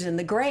know who's in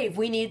the grave.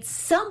 We need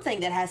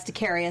something that has to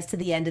carry us to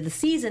the end of the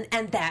season,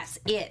 and that's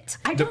it.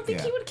 I don't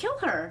think he would kill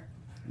her.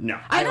 No.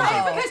 I don't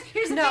know, because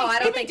here's the thing. I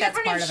don't think that's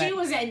different part if of she it.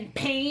 was in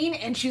pain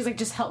and she was like,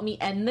 just help me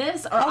end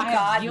this, or I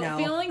have guilt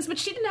feelings, but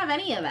she didn't have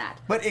any of that.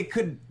 But it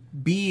could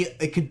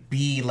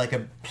be like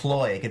a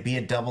ploy. It could be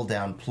a double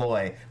down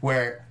ploy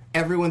where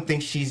everyone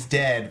thinks she's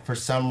dead for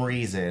some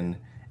reason,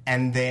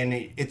 and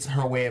then it's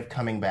her way of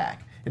coming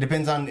back. It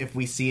depends on if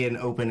we see an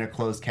open or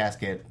closed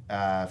casket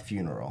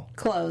funeral.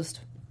 Closed.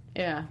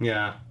 Yeah.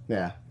 Yeah.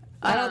 Yeah.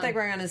 I don't think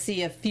we're going to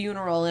see a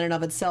funeral in and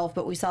of itself,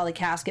 but we saw the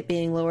casket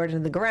being lowered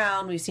into the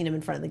ground. We've seen him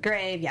in front of the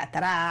grave.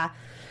 Yada-da.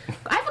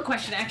 I have a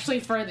question actually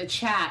for the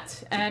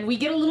chat, and we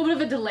get a little bit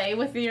of a delay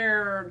with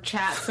your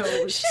chat, so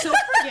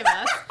forgive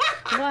us.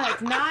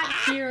 What? Not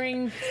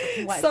hearing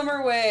what?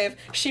 Summer Wave.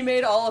 She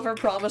made Oliver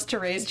promise to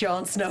raise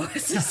Jon Snow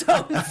as his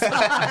own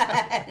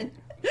son.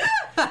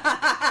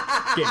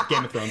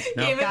 Game of Thrones.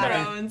 No, Game of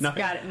Thrones.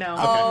 Nothing. Got it. No.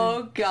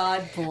 Oh,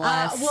 God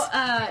bless.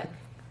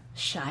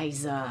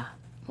 Shiza.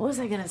 What was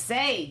I gonna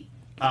say?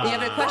 You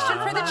have a question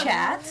for the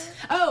chat?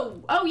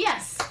 Oh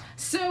yes.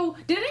 So,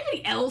 did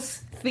anybody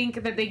else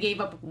think that they gave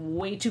up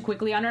way too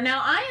quickly on her?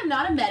 Now, I am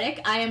not a medic,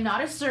 I am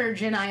not a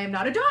surgeon, I am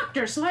not a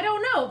doctor, so I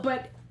don't know,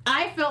 but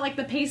I felt like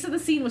the pace of the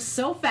scene was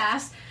so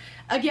fast.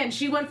 Again,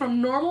 she went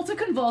from normal to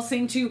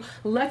convulsing to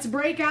let's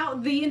break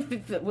out the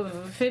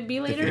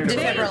defibrillator.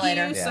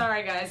 Defibrillator. Yeah.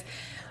 Sorry, guys.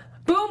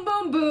 Boom,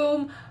 boom,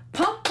 boom.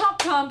 Pump, pump,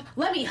 pump.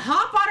 Let me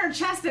hop on her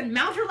chest and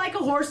mount her like a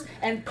horse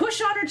and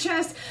push on her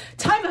chest.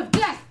 Time of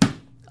death.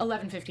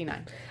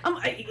 11:59.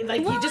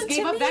 You just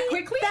gave up that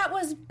quickly? That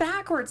was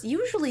backwards.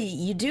 Usually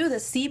you do the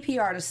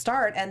CPR to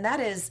start, and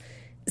that is...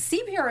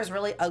 CPR is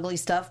really ugly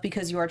stuff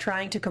because you are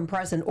trying to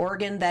compress an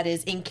organ that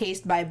is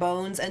encased by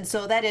bones, and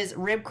so that is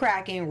rib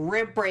cracking,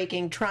 rib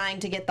breaking, trying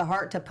to get the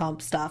heart to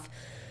pump stuff.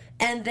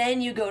 And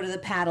then you go to the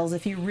paddles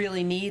if you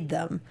really need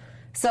them.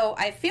 So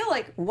I feel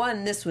like,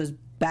 one, this was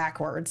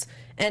backwards,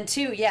 and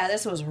two,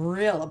 this was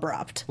real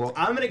abrupt. Well,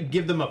 I'm going to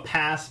give them a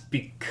pass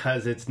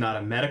because it's not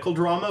a medical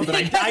drama, but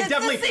I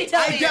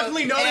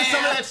definitely noticed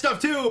some of that stuff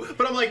too.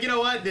 But I'm like, you know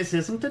what? This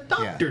isn't a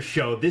doctor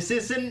show. This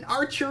is an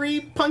archery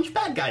punch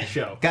bad guy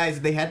show.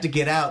 Guys, they had to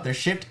get out. Their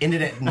shift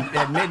ended at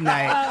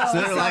midnight,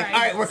 so they're like, all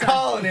right, we're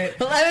calling it.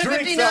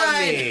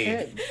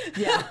 11:59.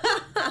 Yeah.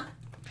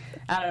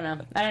 I don't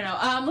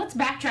know. Let's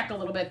backtrack a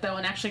little bit, though,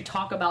 and actually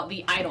talk about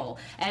the idol.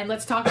 And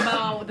let's talk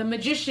about the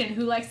magician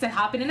who likes to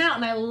hop in and out.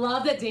 And I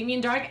love that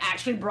Damien Dark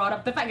actually brought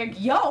up the fact, like,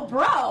 yo,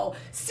 bro,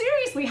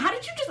 seriously, why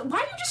did you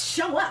just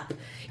show up?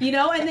 You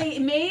know, and they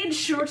made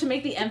sure to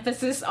make the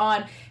emphasis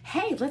on,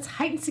 hey, let's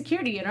heighten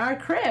security in our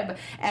crib.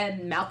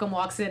 And Malcolm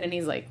walks in and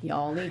he's like,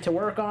 y'all need to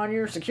work on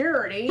your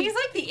security. He's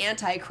like the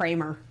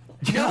anti-Kramer.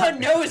 No one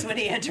knows when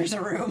he enters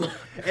a room.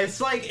 It's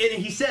like, and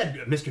he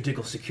said, Mr.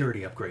 Diggle's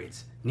security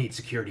upgrades need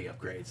security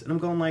upgrades. And I'm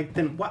going like,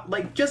 then what?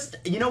 Like, just,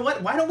 you know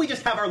what? Why don't we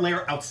just have our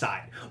lair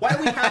outside? Why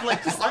don't we have,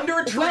 like, under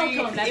a tree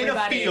in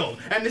a field?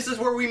 And this is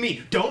where we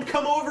meet. Don't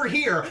come over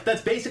here.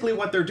 That's basically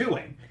what they're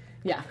doing.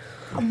 Yeah.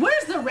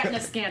 Where's the retina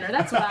scanner?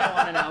 That's what I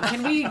want to know.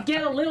 Can we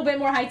get a little bit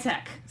more high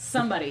tech?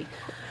 Somebody.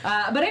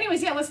 But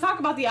anyways, let's talk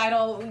about the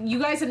idol. You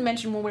guys had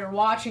mentioned when we were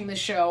watching the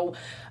show,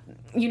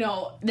 you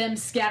know, them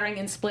scattering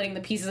and splitting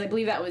the pieces. I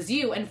believe that was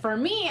you. And for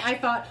me, I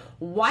thought,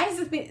 why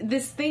is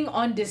this thing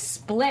on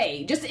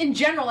display? Just in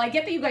general, I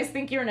get that you guys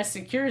think you're in a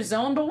secure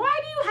zone, but why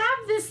do you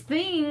have this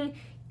thing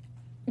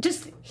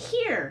just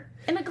here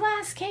in a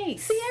glass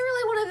case? See, I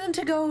really wanted them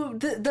to go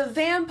the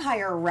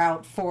vampire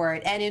route for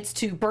it, and it's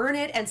to burn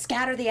it and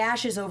scatter the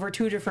ashes over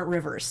 2 different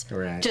rivers.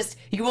 Right. Just,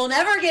 you will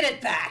never get it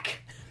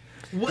back.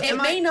 It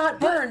may not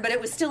burn, but it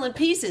was still in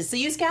pieces. So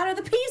you scatter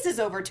the pieces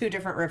over 2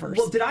 different rivers.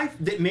 Well,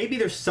 maybe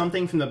there's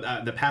something from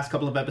the past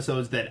couple of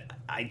episodes that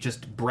I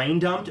just brain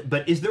dumped,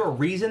 but is there a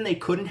reason they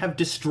couldn't have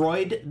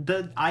destroyed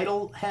the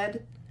idol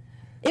head?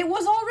 It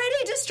was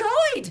already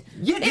destroyed.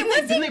 Yeah,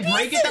 didn't they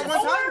break it that one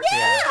time?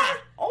 Yeah.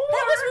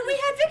 That was when we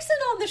had Vixen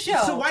on the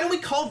show. So why don't we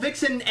call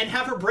Vixen and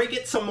have her break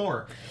it some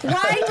more?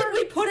 Why did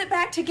we put it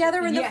back together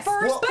in the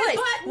first place?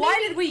 But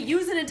why did we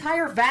use an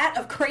entire vat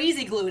of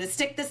crazy glue to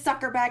stick this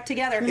sucker back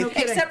together?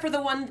 Except for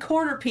the one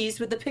corner piece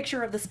with the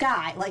picture of the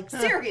sky. Like,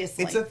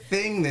 seriously. It's a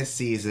thing this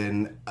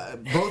season,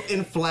 both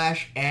in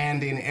Flash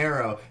and in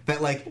Arrow,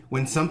 that, like,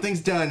 when something's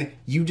done,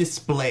 you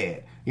display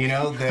it. You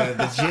know,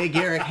 the Jay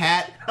Garrick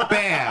hat,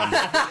 bam.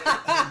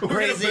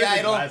 Crazy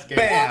idol, bam.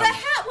 Well, the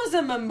hat was was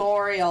a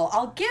memorial.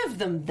 I'll give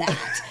them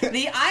that.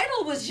 The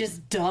idol was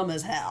just dumb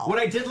as hell. What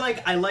I did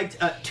like, I liked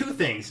two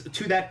things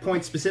to that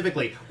point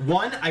specifically.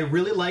 One, I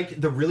really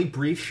liked the really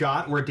brief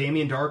shot where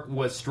Damien Dark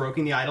was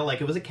stroking the idol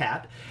like it was a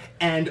cat.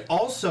 And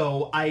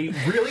also, I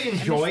really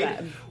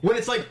enjoyed when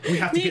it's like, we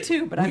have to get... Me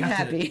too, but I'm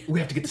happy. We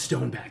have to get the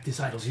stone back. This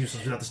idol's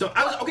useless without the stone.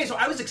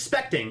 I was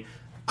expecting...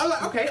 I was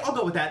like, okay, I'll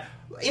go with that.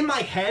 In my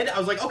head, I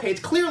was like, okay, it's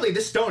clearly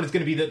this stone is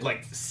going to be the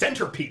like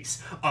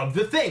centerpiece of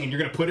the thing, and you're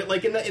going to put it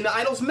like in the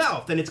idol's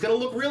mouth, and it's going to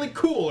look really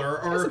cool.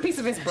 Or it's a piece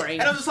of his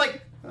brain. And I was just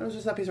like, it was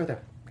just that piece right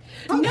there.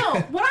 No,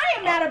 what I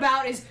am mad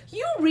about is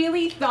you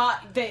really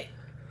thought that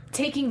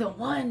taking the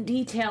one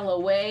detail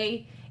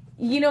away,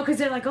 because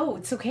they're like, oh,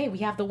 it's okay, we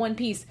have the one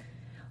piece.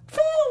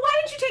 Fool,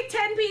 why didn't you take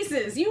 10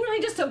 pieces? You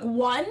really just took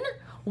one,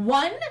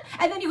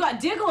 and then you got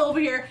Diggle over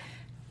here.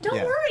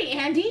 Don't worry,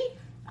 Andy.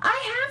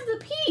 I have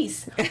the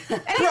piece.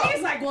 And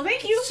he's like, well,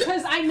 thank you,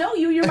 because I know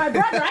you. You're my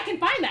brother. I can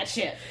find that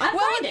shit.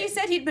 He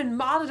said he'd been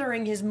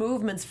monitoring his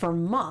movements for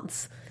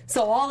months.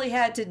 So all he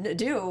had to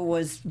do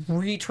was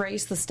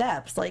retrace the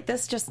steps. Like,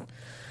 this just...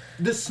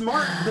 The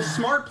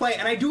smart play,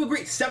 and I do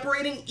agree,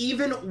 separating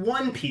even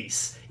one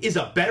piece is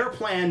a better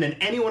plan than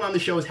anyone on the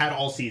show has had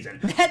all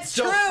season. That's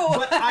true.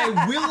 But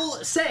I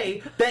will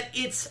say that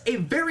it's a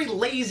very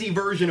lazy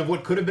version of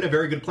what could have been a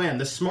very good plan.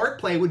 The smart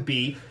play would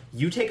be,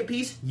 you take a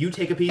piece, you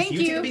take a piece, you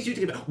take a piece, you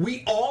take a piece.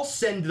 We all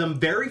send them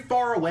very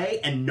far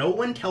away, and no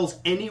one tells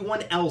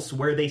anyone else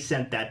where they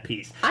sent that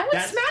piece. I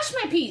would smash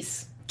my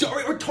piece.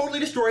 Or totally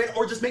destroy it,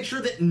 or just make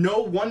sure that no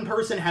one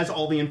person has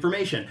all the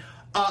information.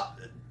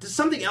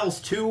 Something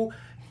else, too,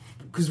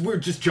 because we're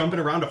just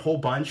jumping around a whole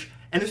bunch,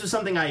 and this was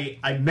something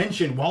I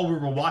mentioned while we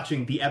were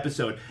watching the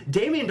episode.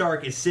 Damien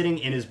Dark is sitting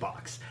in his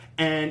box,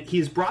 and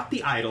he's brought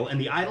the idol,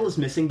 and the idol is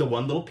missing the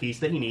one little piece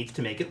that he needs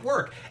to make it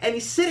work. And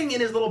he's sitting in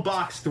his little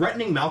box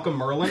threatening Malcolm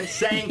Merlyn,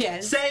 saying,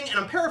 and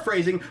I'm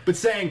paraphrasing, but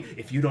saying,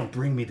 if you don't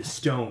bring me the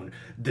stone,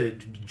 the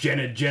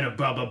Jenna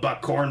Bubba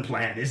Buck Corn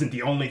plan isn't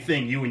the only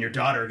thing you and your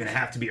daughter are going to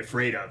have to be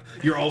afraid of.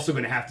 You're also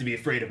going to have to be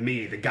afraid of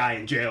me, the guy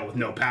in jail with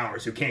no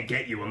powers who can't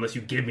get you unless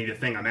you give me the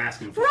thing I'm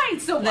asking for. Right,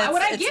 so why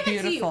would I give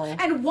it to you?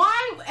 And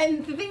why,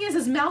 and the thing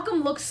is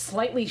Malcolm looks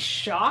slightly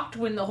shocked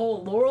when the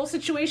whole Laurel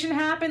situation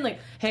happened. Like,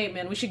 hey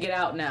man, we should get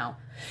out now.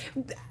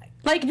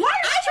 Like, why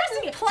I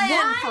didn't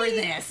plan for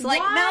this. Like,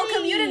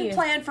 Malcolm, you didn't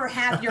plan for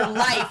half your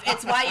life.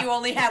 It's why you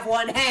only have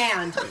one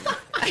hand.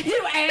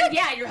 And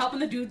yeah, you're helping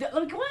the dude.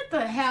 Like, what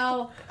the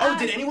hell? Oh,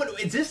 did anyone?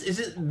 Is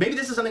this? Maybe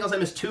this is something else I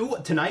missed too.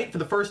 Tonight, for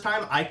the first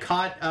time, I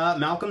caught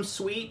Malcolm's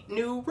sweet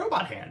new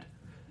robot hand.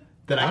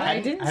 That I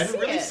didn't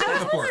really see it.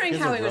 I was wondering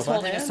how he was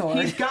holding a sword.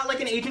 He's got like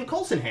an Agent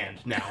Coulson hand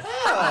now.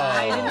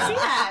 I didn't see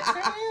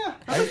that. Yeah,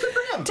 that's good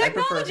for him.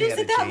 Technology's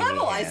at that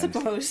level, I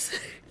suppose.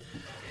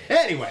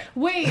 Anyway.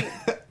 Wait,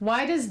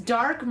 why does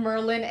Dark,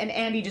 Merlyn, and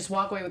Andy just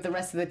walk away with the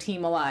rest of the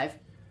team alive?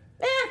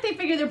 They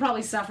figure they're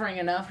probably suffering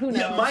enough. Who knows?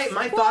 Yeah,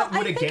 my thought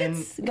would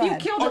again... You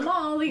killed them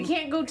all. You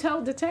can't go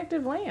tell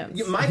Detective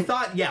Lance. My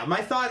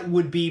thought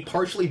would be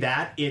partially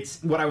that.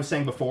 It's what I was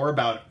saying before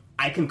about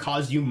I can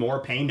cause you more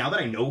pain. Now that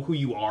I know who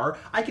you are,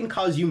 I can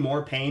cause you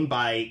more pain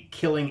by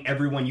killing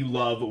everyone you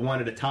love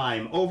one at a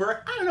time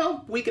over, I don't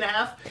know, week and a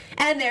half.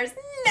 And there's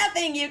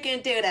nothing you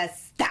can do to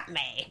stop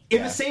me.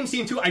 In the same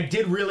scene, too, I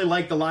did really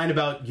like the line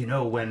about,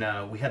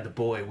 when we had the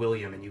boy,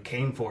 William, and you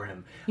came for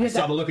him. I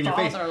saw the look in your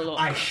face.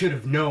 I should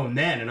have known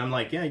then. And I'm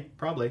like, yeah,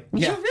 probably.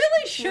 You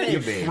really should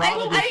have.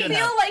 I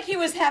feel like he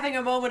was having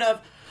a moment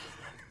of,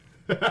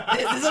 this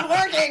isn't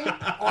working.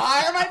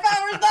 Why are my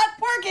powers not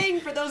working?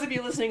 For those of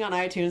you listening on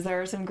iTunes,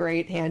 there are some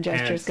great hand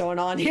gestures going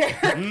on here.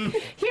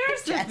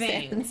 Here's the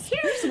thing.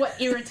 Here's what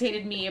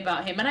irritated me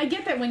about him. And I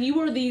get that when you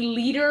were the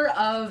leader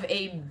of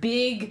a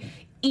big,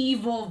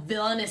 evil,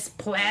 villainous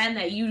plan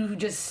that you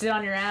just sit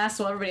on your ass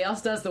while everybody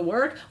else does the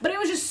work. But it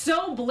was just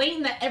so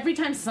blatant that every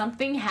time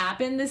something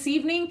happened this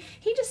evening,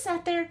 he just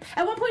sat there.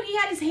 At one point, he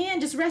had his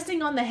hand just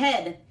resting on the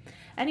head.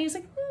 And he was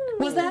like,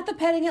 Was that the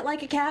petting it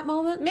like a cat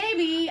moment?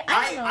 Maybe.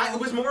 I don't know. It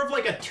was more of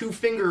like a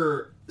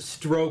 2-finger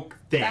stroke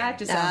thing. That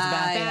just sounds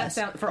bad. Yes.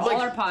 That sounds, for all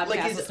our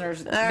podcast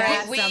listeners,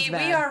 that sounds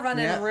bad. We are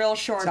running real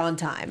short on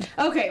time.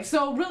 Okay,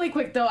 so really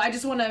quick though, I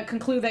just want to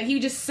conclude that he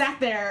just sat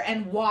there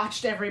and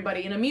watched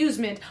everybody in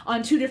amusement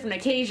on 2 different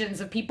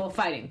occasions of people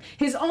fighting.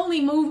 His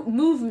only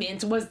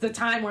movement was the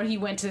time where he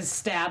went to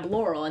stab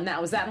Laurel, and that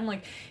was that. I'm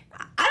like,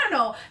 I don't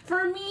know.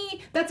 For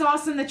me, that's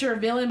awesome that you're a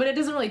villain, but it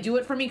doesn't really do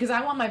it for me because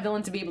I want my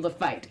villain to be able to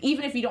fight,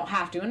 even if you don't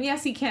have to. And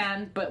yes, he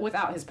can, but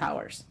without his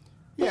powers.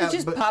 Yeah, it's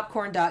just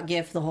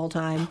popcorn.gif the whole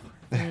time.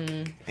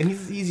 And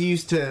he's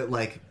used to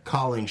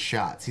calling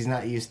shots. He's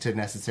not used to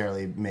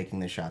necessarily making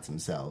the shots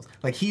himself.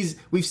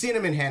 We've seen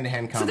him in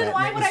hand-to-hand combat. So then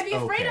why would I be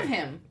afraid of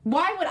him?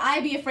 Why would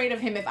I be afraid of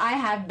him if I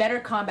have better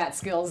combat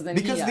skills than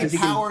he does? Because the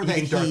power that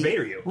he can Darth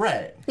Vader you.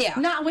 Right. Yeah.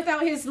 Not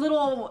without his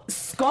little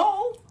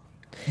skull.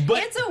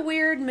 But it's a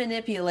weird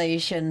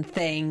manipulation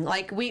thing.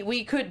 Like,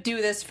 we could do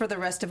this for the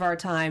rest of our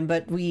time,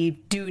 but we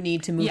do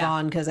need to move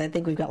on because I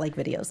think we've got like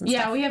videos and stuff.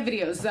 Yeah, we have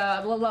videos.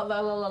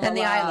 And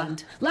the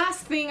island.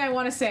 Last thing I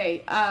want to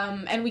say,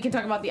 and we can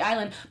talk about the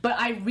island, but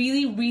I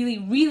really, really,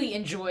 really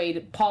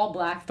enjoyed Paul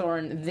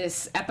Blackthorne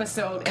this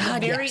episode.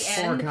 At the very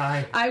end, poor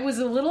guy. I was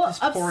a little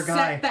poor guy.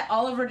 upset that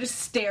Oliver just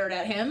stared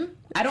at him.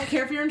 I don't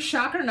care if you're in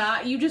shock or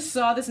not. You just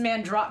saw this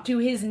man drop to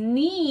his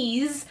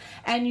knees,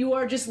 and you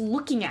are just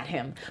looking at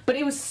him. But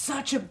it was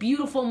such a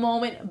beautiful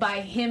moment by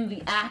him,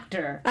 the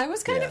actor. I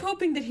was kind of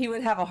hoping that he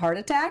would have a heart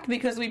attack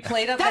because we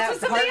played up That's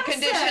that what somebody heart else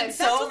condition said. That's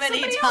so what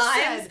many somebody else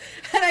times. said.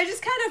 And I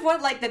just kind of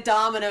want like the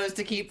dominoes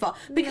to keep falling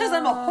because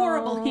I'm a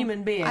horrible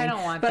human being. I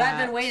don't want but that.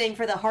 I've been waiting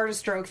for the heart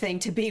stroke thing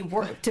to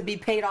be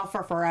paid off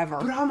for forever.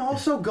 But I'm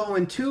also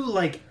going too,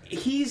 like,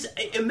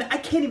 I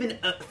can't even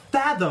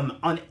fathom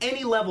on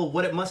any level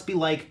what it must be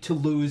like to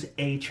lose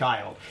a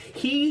child.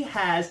 He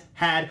has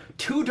had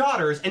 2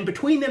 daughters, and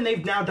between them,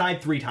 they've now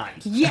died 3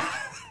 times. Yeah.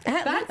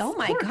 Oh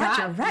my poor God, guy.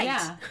 you're right.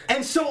 Yeah.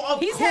 And so,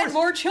 of He's course, had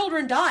more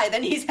children die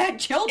than he's had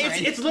children.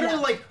 It's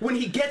literally like when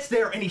he gets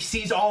there and he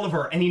sees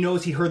Oliver and he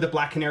knows he heard that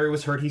Black Canary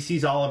was hurt. He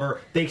sees Oliver.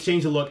 They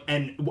exchange a look,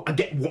 and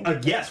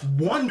yes,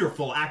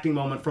 wonderful acting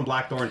moment from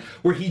Blackthorne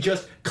where he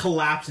just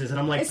collapses. And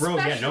I'm like, bro,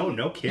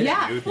 no kidding,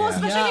 dude. Well,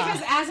 especially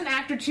because as an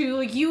actor too,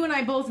 like you and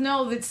I both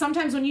know that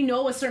sometimes when you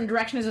know a certain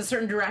direction is a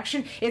certain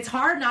direction, it's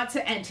hard not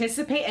to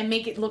anticipate and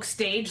make it look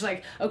staged.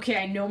 Like, okay,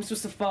 I know I'm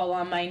supposed to fall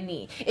on my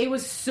knee. It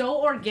was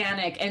so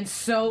organic and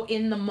so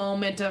in the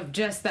moment of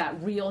just that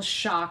real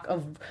shock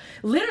of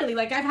literally,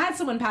 like I've had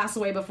someone pass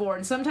away before,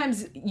 and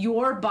sometimes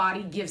your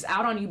body gives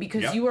out on you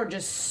because you are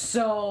just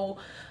so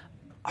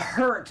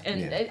hurt,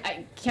 and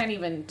I can't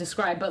even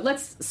describe. But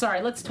let's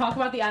talk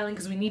about the island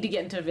because we need to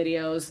get into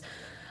videos.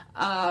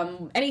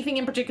 Anything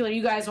in particular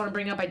you guys want to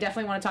bring up? I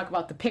definitely want to talk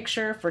about the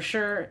picture for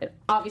sure. It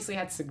obviously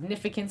had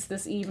significance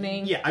this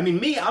evening. Yeah, I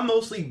mean, I'm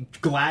mostly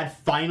glad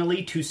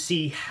finally to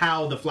see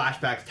how the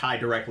flashbacks tie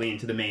directly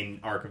into the main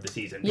arc of the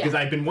season. Because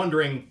I've been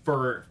wondering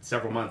for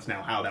several months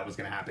now how that was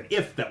going to happen,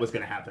 if that was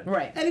going to happen.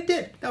 Right. And it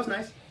did. That was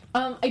nice.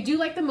 I do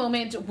like the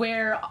moment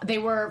where they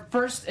were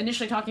first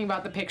initially talking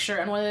about the picture,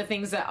 and one of the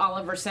things that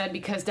Oliver said,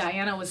 because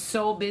Diana was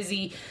so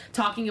busy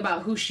talking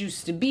about who she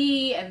used to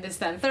be and this,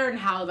 that, and third, and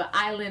how the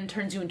island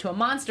turns you into a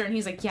monster, and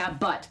he's like, yeah,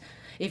 but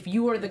if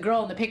you were the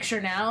girl in the picture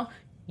now,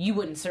 you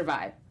wouldn't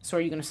survive. So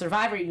are you going to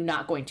survive or are you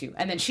not going to?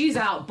 And then she's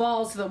out,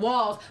 balls to the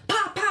walls,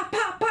 pop, pop,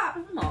 pop, pop.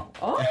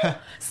 Oh,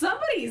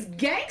 somebody's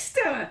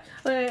gangster.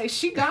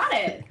 She got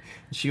it.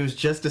 She was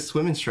just a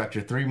swim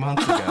instructor 3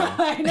 months ago.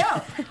 I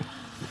know.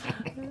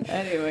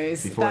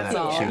 Anyways, that's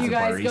all. You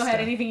guys go ahead.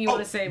 Anything you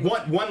want to say?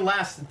 One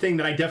last thing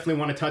that I definitely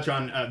want to touch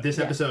on this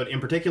episode in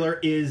particular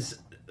is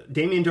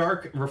Damien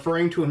Dark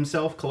referring to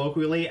himself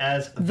colloquially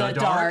as the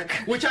Dark,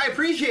 which I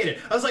appreciated.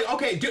 I was like,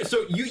 okay, dude,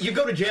 so you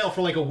go to jail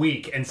for like a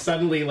week, and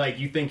suddenly like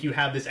you think you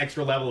have this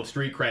extra level of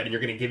street cred, and you're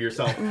going to give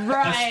yourself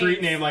a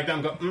street name like that.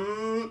 I'm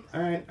going,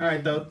 all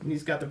right, though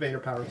he's got the Vader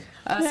powers.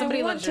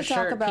 Somebody loves your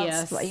shirt.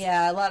 PS.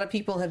 Yeah, a lot of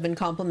people have been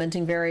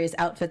complimenting various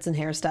outfits and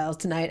hairstyles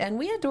tonight, and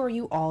we adore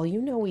you all.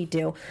 You know we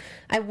do.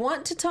 I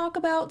want to talk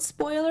about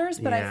spoilers,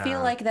 but I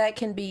feel like that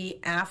can be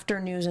after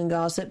news and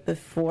gossip,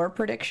 before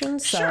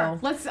predictions. So. Sure.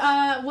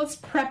 Let's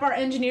prep our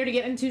engineer to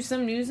get into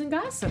some news and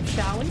gossip,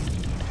 shall we?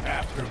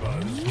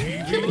 AfterBuzz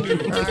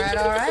TV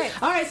News.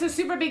 All right, so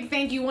super big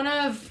thank you. One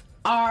of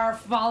our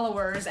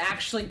followers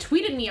actually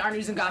tweeted me our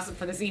news and gossip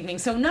for this evening.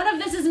 So none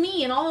of this is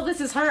me and all of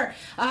this is her.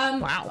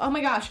 Wow. Oh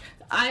my gosh.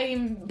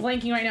 I'm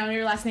blanking right now.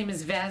 Your last name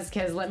is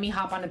Vasquez. Let me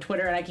hop onto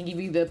Twitter and I can give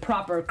you the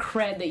proper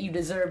cred that you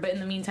deserve. But in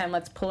the meantime,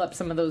 let's pull up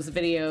some of those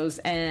videos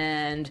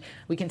and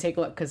we can take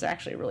a look because they're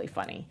actually really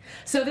funny.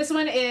 So this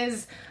one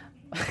is...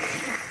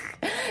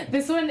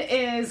 This one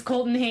is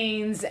Colton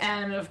Haynes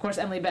and, of course,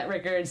 Emily Bett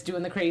Rickards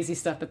doing the crazy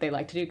stuff that they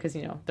like to do because,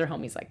 you know, they're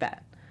homies like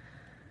that.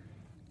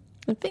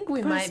 I think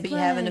we might be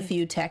having a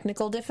few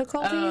technical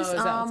difficulties. Oh,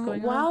 is that what's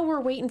going on? While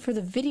we're waiting for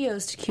the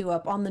videos to queue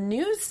up, on the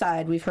news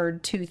side, we've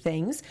heard 2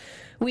 things.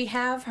 We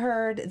have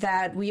heard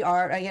that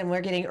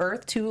we're getting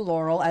Earth 2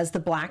 Laurel as the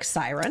Black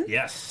Siren.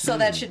 Yes. So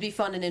that should be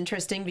fun and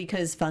interesting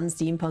because fun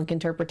steampunk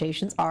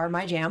interpretations are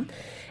my jam.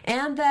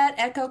 And that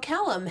Echo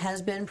Kellum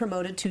has been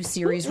promoted to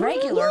series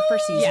regular for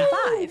season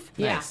 5.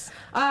 Yes.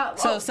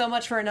 So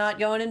much for not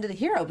going into the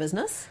hero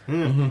business.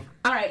 Mm-hmm.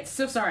 All right,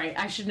 so sorry.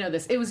 I should know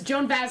this. It was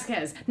Joan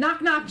Vasquez.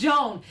 Knock, knock,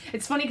 Joan.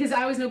 It's funny because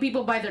I always know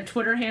people by their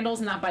Twitter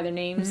handles, not by their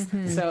names.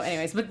 Mm-hmm. So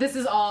anyways, but this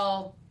is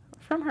all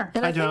from her.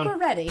 And I think we're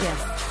ready.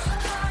 Yes.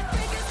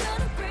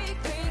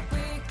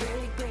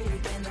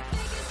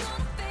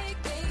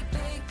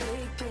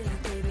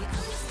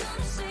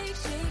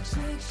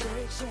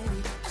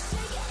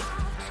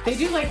 They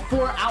do like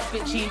 4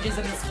 outfit changes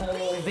in this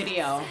whole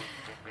video.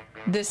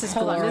 This is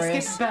Hold glorious. on,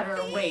 this gets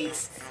better.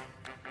 Wait.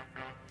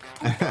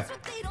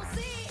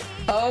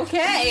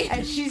 Okay.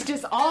 And she's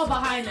just all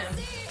behind him.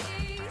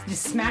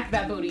 Just smack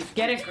that booty.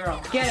 Get it,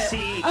 girl. Get it.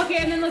 See, okay,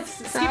 and then let's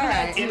skip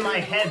ahead. In my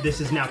head,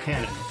 this is now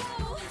canon.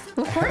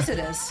 Of course it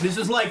is. This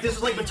is like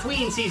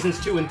between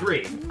seasons 2 and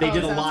 3. They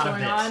did a lot of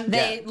this.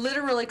 They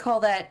literally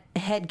call that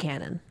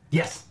headcanon.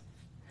 Yes.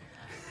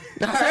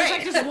 So it's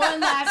like just one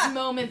last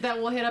moment that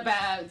we'll hit up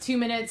at 2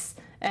 minutes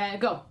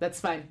and go. That's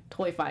fine.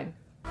 Totally fine.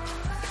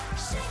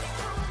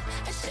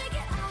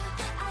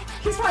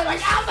 He's probably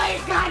like, oh my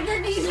god, your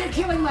knees are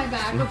killing my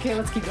back. Okay,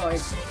 let's keep going.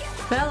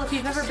 Well, if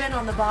you've ever been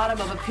on the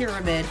bottom of a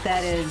pyramid,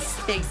 that is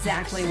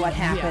exactly what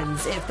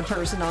happens if the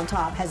person on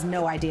top has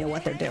no idea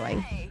what they're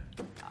doing.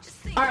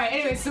 All right,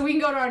 anyway, so we can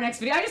go to our next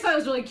video. I just thought it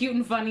was really cute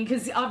and funny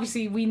because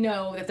obviously we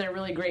know that they're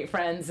really great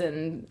friends,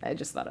 and I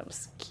just thought it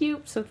was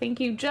cute. So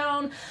thank you,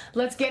 Joan.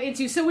 Let's get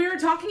into. So we were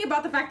talking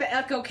about the fact that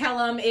Echo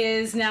Kellum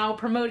is now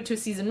promoted to a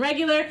season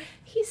regular.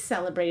 He's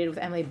celebrated with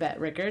Emily Bett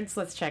Rickards.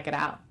 Let's check it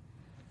out.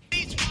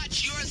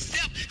 Watch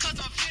yourself, 'cause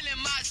I'm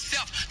feeling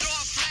myself. Throw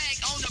a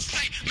flag on the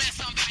plate, man,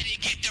 somebody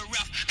get the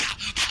ref.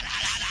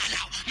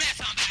 Man,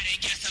 somebody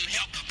get some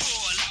help.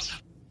 Pull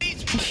up.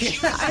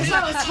 I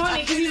thought it was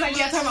funny because he's like,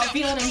 yeah, talking about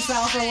feeling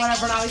himself or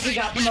whatever, and obviously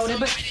got promoted.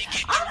 But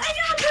I'm pretty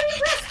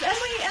impressed.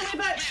 Emily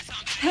Bett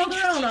held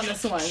her own on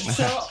this one.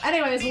 So,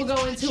 anyways, we'll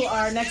go into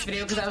our next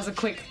video because that was a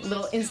quick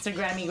little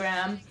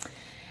Instagram-y-gram.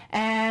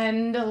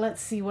 And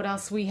let's see what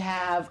else we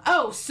have.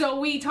 Oh, so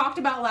we talked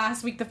about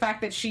last week the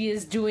fact that she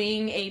is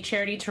doing a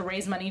charity to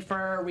raise money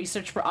for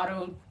research for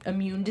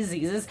autoimmune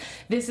diseases.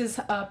 This is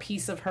a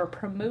piece of her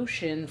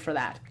promotion for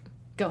that.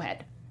 Go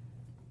ahead.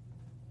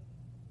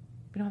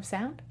 We don't have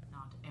sound?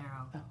 Not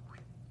arrow. Oh.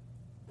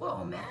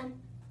 Whoa, man.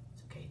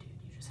 It's okay, dude.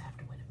 You just have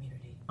to win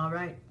immunity. All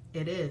right.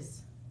 It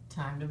is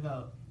time to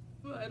vote.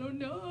 I don't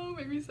know.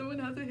 Maybe someone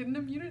has a hidden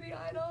immunity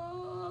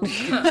idol.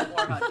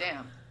 Or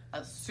goddamn,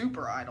 a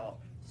super idol.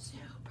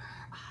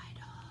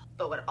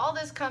 But what all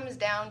this comes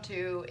down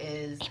to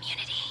is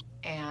immunity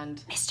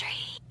and mystery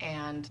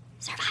and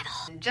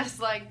survival.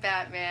 Just like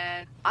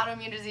Batman,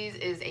 autoimmune disease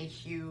is a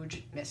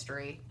huge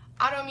mystery.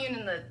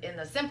 Autoimmune, in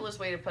the simplest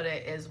way to put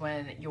it, is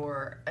when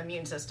your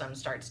immune system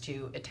starts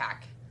to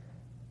attack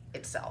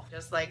itself.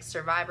 Just like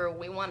Survivor,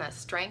 we want to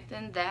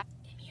strengthen that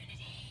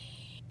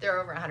immunity. There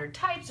are over 100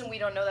 types, and we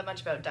don't know that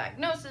much about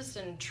diagnosis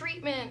and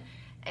treatment.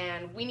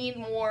 And we need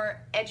more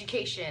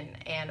education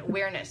and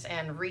awareness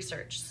and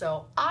research.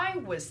 So I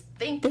was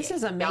thinking... This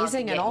is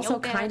amazing and also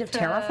kind of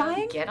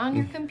terrifying. Get on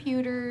your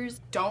computers,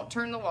 don't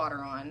turn the water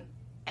on,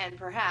 and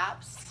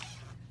perhaps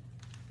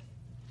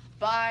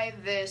buy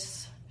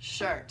this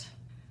shirt.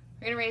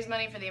 We're going to raise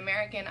money for the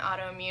American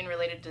Autoimmune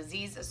Related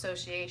Disease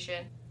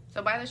Association.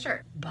 So buy this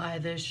shirt. Buy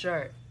this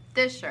shirt.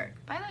 This shirt.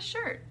 Buy this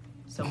shirt.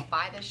 So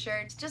buy this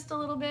shirt. It's just a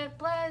little bit.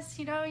 Bless,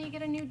 you know, you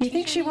get a new t-shirt. You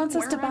think she wants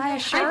us to buy a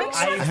shirt? I think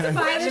she wants to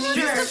buy this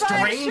shirt. She's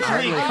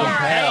strangely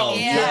compelled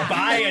to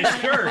buy a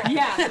shirt.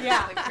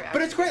 Yeah.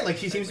 But it's great. Like,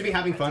 she seems to be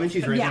having fun, and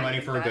she's raising money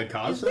for a good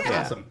cause. So that's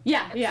awesome.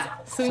 Yeah.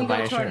 So we can buy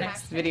go a to our shirt.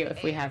 next video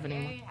if we have any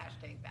more.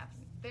 Hashtag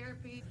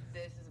therapy.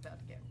 This is about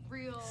to get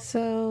real.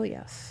 So,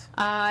 yes.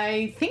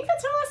 I think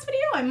that's our last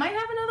video. I might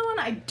have another one.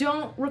 I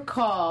don't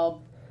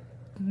recall.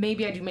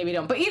 Maybe I do, maybe I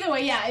don't. But either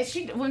way, yeah,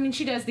 she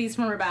does these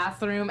from her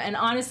bathroom, and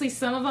honestly,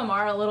 some of them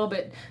are a little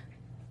bit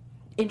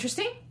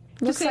interesting.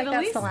 Looks like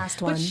that's the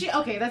last one.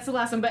 Okay, that's the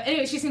last one. But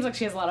anyway, she seems like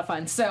she has a lot of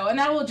fun. So, and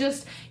that will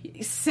just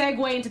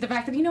segue into the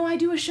fact that, I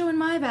do a show in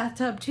my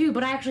bathtub too,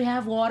 but I actually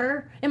have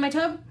water in my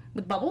tub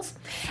with bubbles.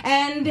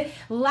 And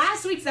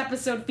last week's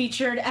episode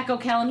featured Echo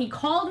Kellum. He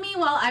called me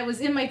while I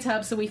was in my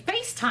tub, so we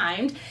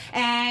FaceTimed.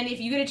 And if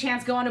you get a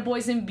chance, go on to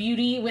Boys in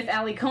Beauty with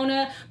Ali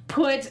Kona.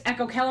 Put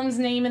Echo Kellum's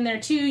name in there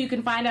too. You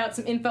can find out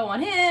some info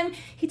on him.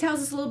 He tells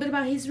us a little bit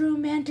about his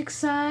romantic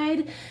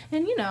side,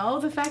 and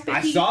the fact that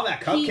I saw that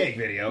cupcake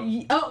video.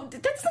 Oh,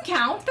 that doesn't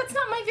count. That's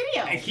not my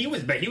video. And he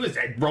was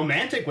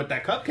romantic with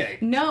that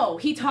cupcake. No,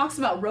 he talks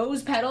about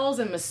rose petals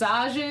and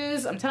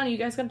massages. I'm telling you, you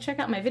guys got to check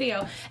out my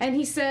video. And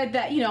he said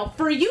that,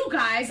 for you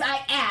guys,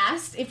 I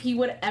asked if he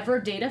would ever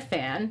date a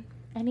fan,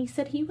 and he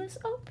said he was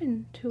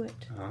open to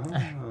it.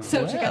 Oh,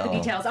 so check out the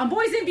details on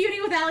Boys in Beauty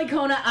with Ali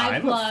Kona.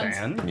 I'm a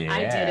fan. Yeah.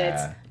 I did it.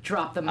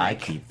 Drop the mic. I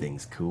keep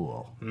things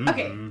cool.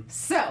 Okay,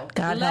 so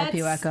God help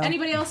you, Echo.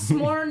 Anybody else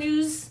more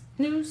news?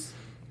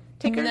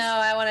 Takers? No,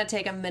 I want to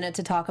take a minute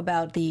to talk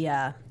about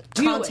the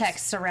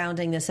context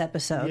surrounding this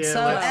episode.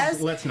 Yeah,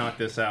 let's knock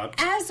this out.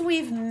 As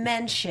we've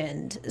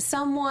mentioned,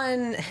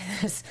 someone,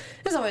 this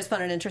is always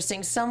fun and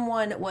interesting,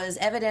 someone was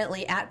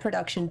evidently at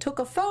production, took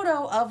a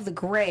photo of the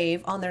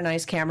grave on their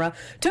nice camera,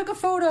 took a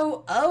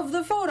photo of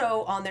the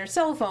photo on their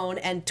cell phone,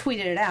 and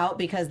tweeted it out,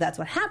 because that's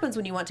what happens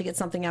when you want to get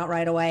something out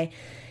right away,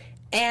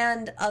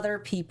 and other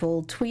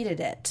people tweeted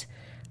it.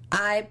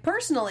 I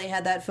personally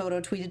had that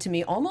photo tweeted to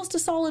me almost a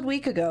solid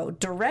week ago,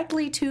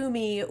 directly to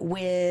me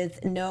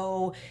with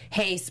no,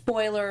 hey,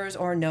 spoilers,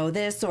 or no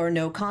this, or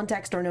no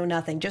context, or no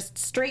nothing, just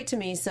straight to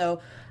me.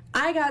 So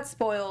I got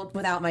spoiled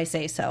without my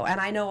say-so.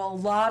 And I know a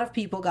lot of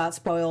people got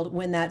spoiled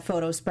when that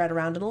photo spread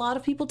around, and a lot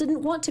of people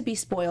didn't want to be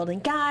spoiled.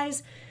 And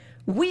guys,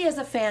 we as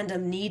a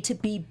fandom need to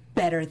be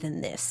better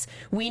than this.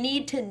 We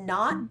need to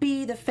not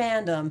be the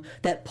fandom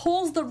that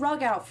pulls the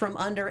rug out from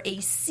under a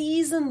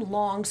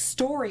season-long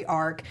story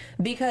arc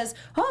because,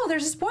 oh,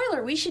 there's a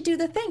spoiler, we should do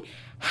the thing.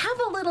 Have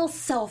a little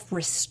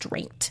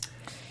self-restraint.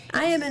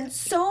 I am in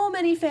so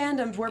many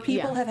fandoms where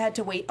people have had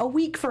to wait a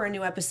week for a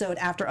new episode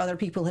after other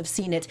people have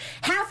seen it,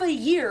 half a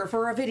year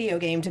for a video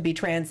game to be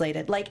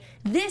translated. Like,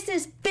 this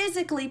is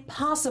physically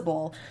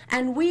possible,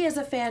 and we as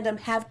a fandom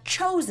have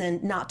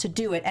chosen not to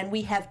do it, and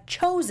we have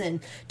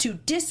chosen to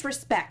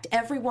disrespect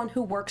everyone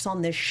who works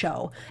on this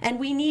show, and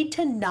we need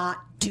to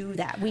not do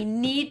that. We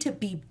need to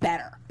be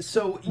better.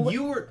 So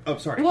you were... Oh,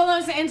 sorry. Well, I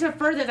was saying to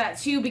further that,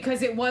 too,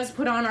 because it was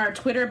put on our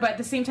Twitter, but at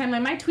the same time,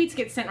 my tweets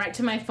get sent right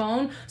to my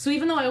phone, so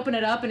even though I open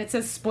it up and it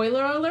says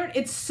spoiler alert,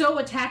 it's so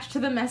attached to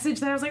the message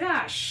that I was like,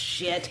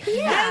 shit.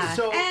 Yeah.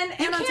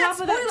 And on top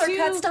of that, too...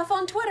 cut stuff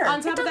on Twitter.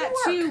 On top of that,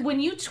 too,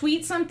 when you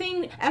tweet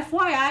something,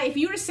 FYI, if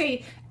you were to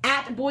say...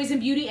 at Boys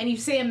and Beauty and you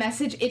say a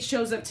message, it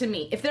shows up to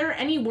me. If there are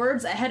any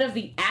words ahead of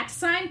the @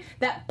 sign,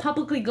 that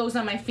publicly goes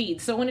on my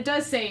feed. So when it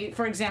does say,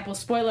 for example,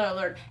 spoiler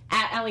alert,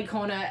 at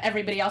Alicona,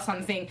 everybody else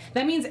on the thing,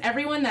 that means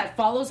everyone that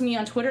follows me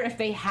on Twitter, if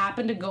they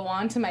happen to go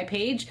on to my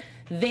page,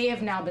 they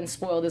have now been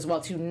spoiled as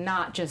well too,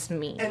 not just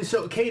me. And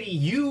so, Katie,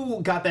 you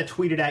got that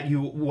tweeted at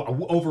you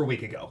over a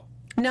week ago.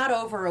 Not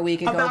over a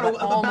week ago,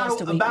 but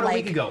almost a week. About a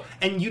week ago.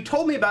 And you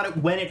told me about it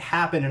when it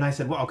happened, and I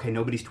said, well, okay,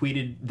 nobody's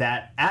tweeted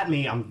that at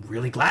me. I'm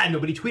really glad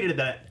nobody tweeted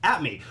that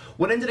at me.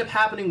 What ended up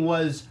happening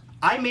was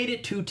I made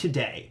it to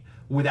today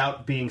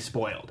without being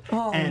spoiled.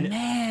 Oh, and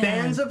man.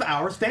 fans of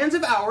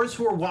ours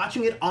who are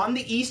watching it on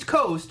the East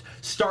Coast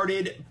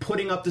started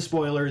putting up the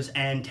spoilers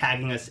and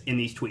tagging us in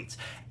these tweets.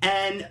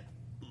 And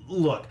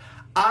look,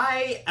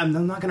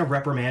 I'm not going to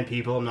reprimand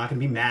people. I'm not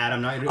going to be mad.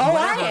 I'm not. Oh, whatever.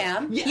 I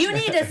am. Yeah. You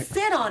need to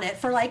sit on it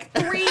for like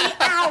 3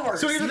 hours.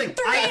 So here's the thing.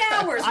 3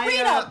 hours.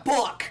 Read a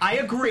book. I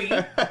agree.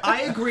 But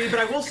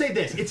I will say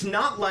this: it's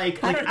not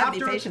like I don't have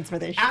any patience for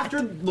this.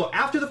 After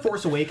The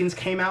Force Awakens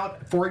came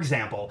out, for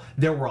example,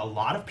 there were a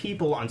lot of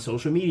people on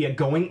social media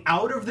going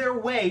out of their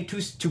way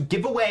to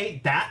give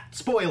away that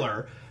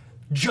spoiler.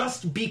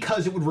 Just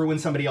because it would ruin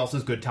somebody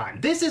else's good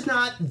time. This is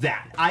not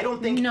that. I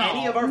don't think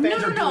any of our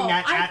fans are doing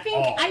that at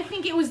all. I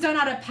think it was done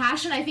out of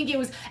passion. I think it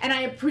was, and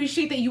I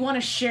appreciate that you want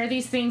to share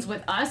these things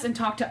with us and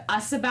talk to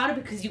us about it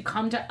because you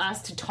come to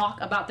us to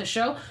talk about the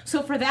show.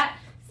 So for that,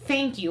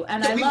 thank you.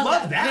 And I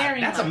love that very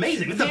much. That's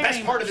amazing. It's the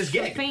best part of this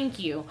gig. Thank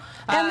you.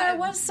 And there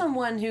was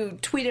someone who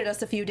tweeted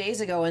us a few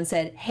days ago and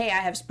said, hey, I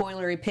have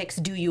spoilery pics.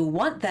 Do you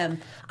want them?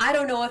 I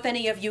don't know if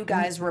any of you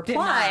guys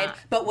replied,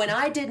 but when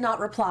I did not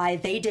reply,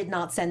 they did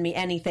not send me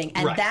anything.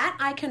 And that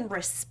I can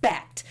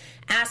respect.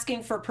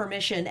 Asking for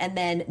permission and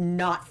then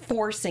not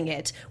forcing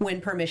it when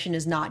permission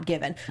is not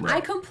given. Right. I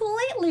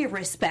completely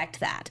respect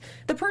that.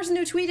 The person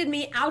who tweeted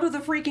me out of the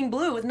freaking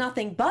blue with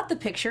nothing but the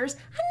pictures, I'm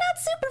not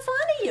super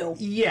fond of you.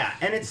 Yeah,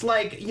 and it's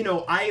like,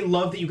 I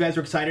love that you guys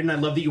are excited and I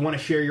love that you want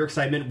to share your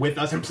excitement with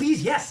us. And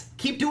please, yes,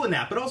 keep doing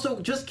that. But also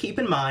just keep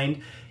in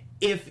mind,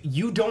 if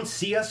you don't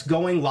see us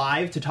going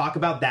live to talk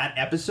about that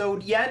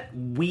episode yet,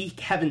 we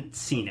haven't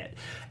seen it.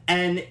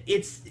 And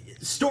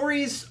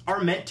stories are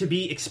meant to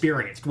be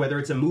experienced, whether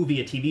it's a movie,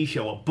 a TV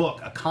show, a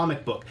book, a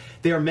comic book.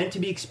 They are meant to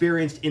be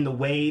experienced in the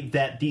way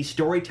that these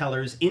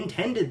storytellers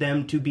intended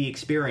them to be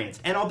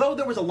experienced. And although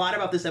there was a lot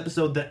about this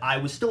episode that I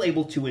was still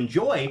able to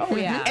enjoy,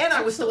 and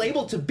I was still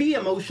able to be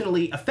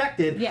emotionally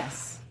affected,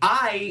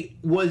 I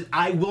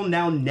will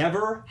now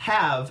never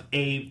have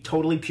a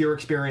totally pure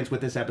experience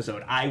with this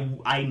episode.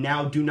 I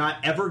now do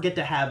not ever get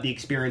to have the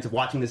experience of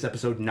watching this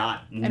episode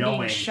not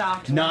knowing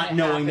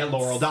that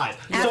Laurel dies.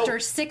 After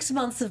 6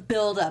 months of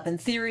build-up and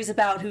theories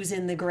about who's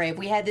in the grave,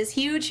 we had this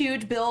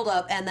huge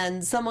build-up, and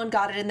then someone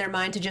got it in their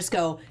mind to just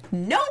go,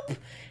 nope!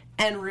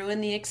 And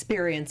ruin the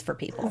experience for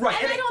people. Right.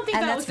 And I don't think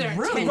that was their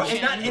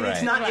intention.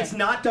 Right. It's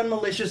not done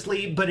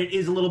maliciously, but it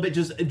is a little bit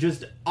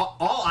just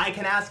all I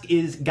can ask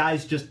is,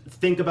 guys, just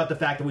think about the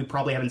fact that we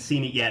probably haven't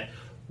seen it yet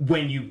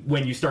when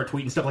you start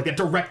tweeting stuff like that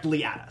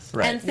directly at us.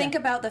 Right. And think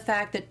about the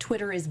fact that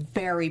Twitter is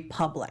very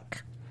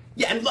public.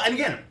 Yeah, and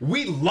again,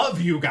 we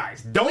love you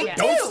guys. Don't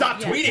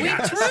stop tweeting at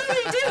us. We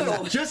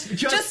truly do.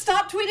 Just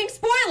stop tweeting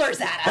spoilers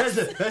at us.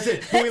 That's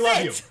it. We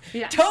love you.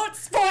 Yeah. Don't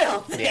spoil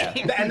things.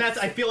 Yeah. And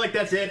I feel like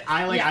that's it.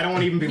 I don't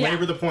want to even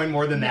belabor the point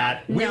more than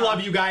that. We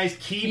love you guys.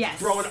 Keep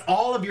throwing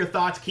all of your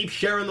thoughts. Keep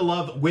sharing the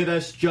love with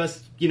us.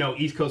 Just,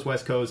 East Coast,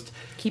 West Coast.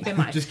 Keep in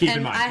mind. Just keep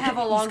in mind. I have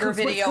a longer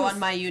video on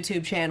my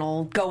YouTube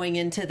channel going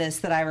into this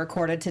that I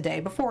recorded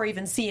today before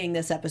even seeing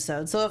this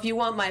episode. So if you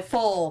want my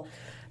full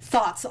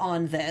thoughts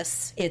on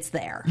this, it's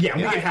there. Yeah,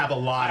 we can have a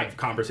lot of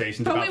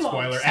conversations about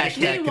spoiler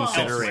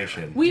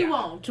consideration. We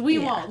won't.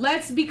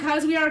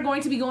 Because we are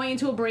going to be going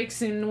into a break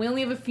soon. We only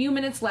have a few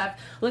minutes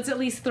left. Let's at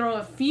least throw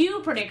a few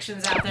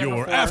predictions out there.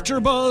 Your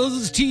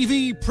AfterBuzz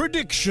TV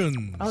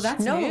prediction. Oh,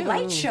 that's no new.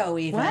 light show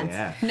even. What?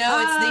 Yeah.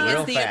 No,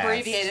 it's the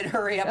abbreviated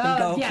hurry up and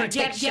go. Yeah,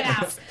 get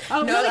out.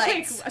 Oh, No really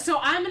lights. quick. So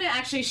I'm going to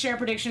actually share a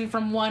prediction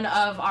from one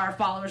of our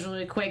followers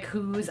really quick,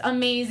 who's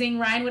amazing,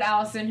 Ryanwood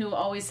Allison, who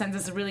always sends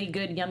us really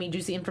good, yummy,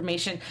 juicy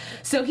information.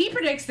 So he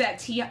predicts that,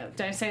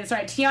 did I say this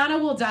right? Tiana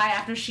will die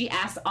after she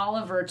asks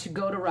Oliver to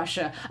go to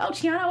Russia. Oh,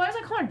 Tiana, why does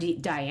I call her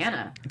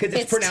Diana? Because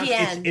it's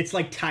pronounced, it's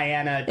like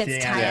Tiana.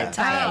 It's Diana.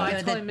 Tiana. Oh, I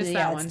totally missed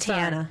that one. It's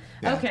Sorry. Tiana.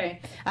 Yeah. Okay.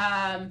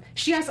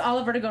 She asked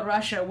Oliver to go to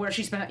Russia, where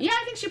she spent. Yeah,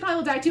 I think she probably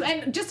will die too.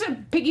 And just to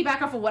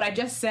piggyback off of what I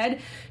just said,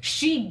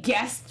 she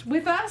guessed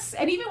with us,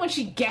 and even when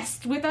she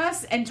guessed with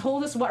us and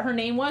told us what her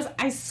name was,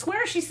 I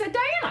swear she said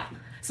Diana.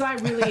 So I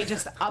really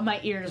just my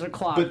ears are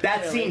clogged. But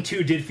that clearly. scene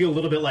too did feel a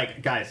little bit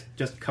like, guys,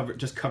 just cover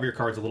your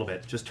cards a little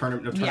bit. Just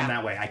turn them Yeah.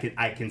 that way.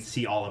 I can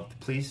see all of.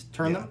 Please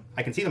turn them.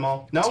 I can see them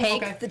all. No,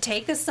 okay.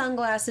 Take the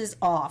sunglasses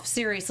off.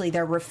 Seriously,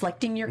 they're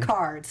reflecting your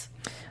cards.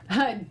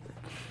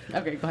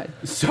 Okay, go ahead.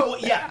 So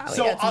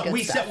yeah,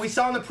 we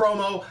saw in the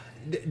promo,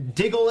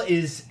 Diggle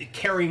is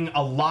carrying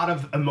a lot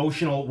of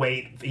emotional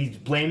weight. He's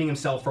blaming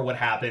himself for what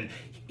happened.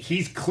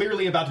 He's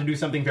clearly about to do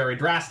something very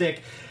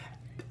drastic.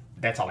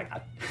 That's all I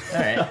got. All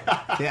right.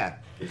 Yeah.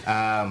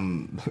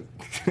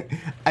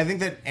 I think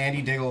that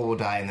Andy Diggle will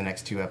die in the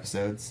next 2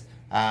 episodes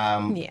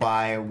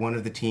by one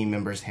of the team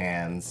members'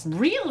 hands.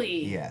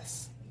 Really?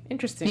 Yes.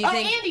 Interesting. You Oh,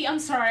 think- Andy, I'm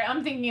sorry.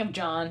 I'm thinking of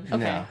John.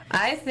 Okay. No.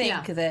 I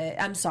think Yeah.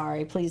 that... I'm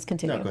sorry. Please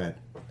continue. No, go ahead.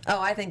 Oh,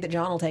 I think that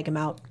John will take him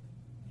out.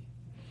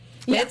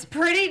 Yeah. It's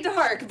pretty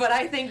dark, but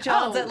I think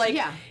John's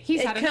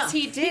he's had enough.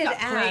 he did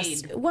got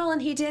ask. played. Well, and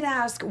he did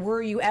ask,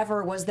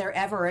 was there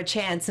ever a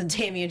chance? And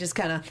Damien just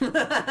kind of,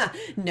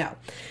 no.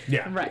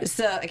 Yeah. Right.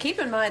 So keep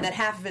in mind that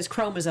half of his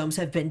chromosomes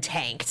have been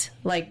tanked.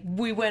 Like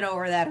we went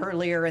over that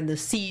earlier in the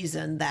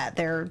season. That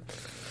there's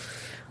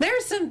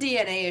some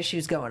DNA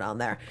issues going on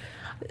there.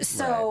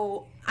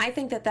 So I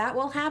think that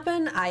will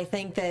happen. I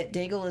think that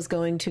Diggle is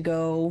going to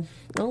go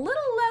a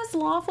little less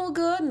lawful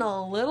good and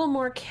a little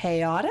more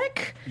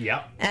chaotic.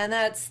 Yep. And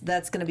that's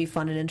going to be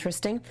fun and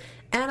interesting.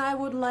 And I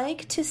would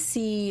like to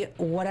see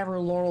whatever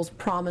Laurel's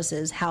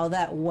promises, how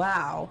that,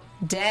 wow,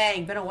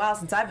 dang, been a while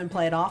since I've been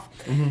played off.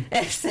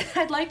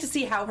 I'd like to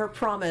see how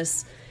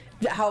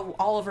how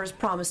Oliver's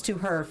promise to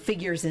her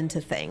figures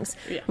into things.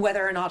 Yeah.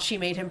 Whether or not she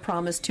made him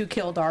promise to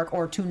kill Dark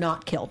or to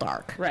not kill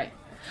Dark. Right.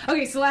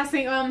 Okay, so last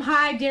thing,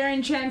 hi,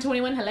 Darren Chen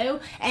 21, hello.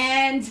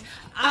 And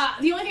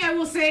the only thing I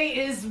will say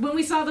is when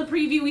we saw the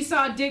preview, we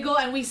saw Diggle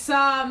and we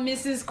saw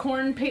Mrs.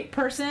 Corn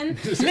Person.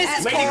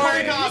 Mrs. Lady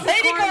Corn Cob.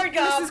 Lady Corn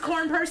Cob. Mrs.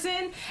 Corn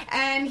Person.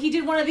 And he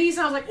did one of these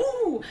and I was like,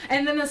 ooh.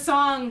 And then the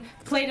song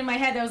played in my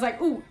head that was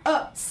like, ooh,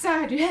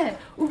 upside your head.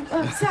 Ooh,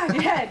 upside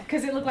your head.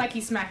 Because it looked like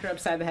he smacked her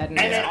upside the head. And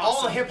then all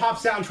awesome. hip-hop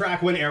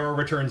soundtrack when Arrow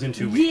returns in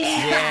 2 weeks.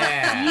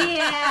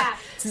 Yeah.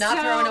 It's not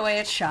throwing away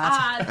its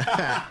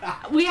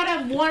shot. We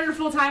had a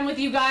wonderful time with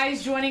you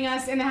guys joining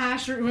us in the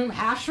hash room.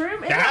 Hash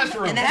room? The hash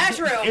room. In the hash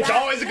room. It's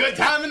always a good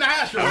time in the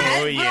hash room.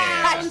 Oh,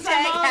 yeah. Hashtag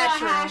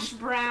hash room. Hash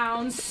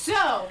browns.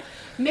 So,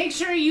 make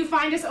sure you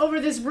find us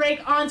over this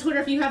break on Twitter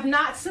if you have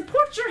not.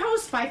 Support your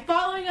host by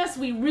following us.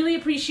 We really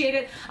appreciate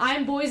it.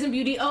 I'm Boys and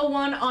Beauty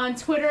 01 on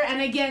Twitter.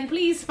 And again,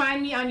 please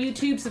find me on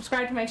YouTube.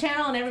 Subscribe to my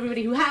channel. And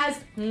everybody who has,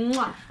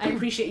 mwah, I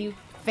appreciate you.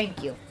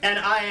 Thank you. And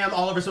I am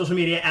all over social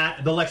media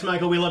at the Lex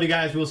Michael. We love you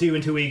guys. We'll see you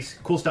in 2 weeks.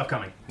 Cool stuff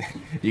coming.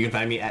 You can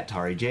find me at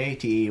Tari J,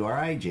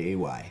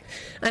 TEURIJY.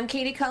 I'm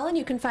Katie Cullen.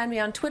 You can find me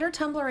on Twitter,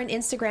 Tumblr, and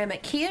Instagram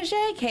at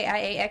KiaJ,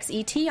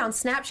 KIAXET, on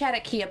Snapchat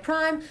at Kia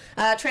Prime.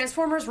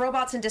 Transformers,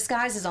 Robots in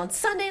Disguise is on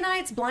Sunday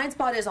nights. Blind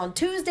Spot is on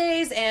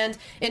Tuesdays. And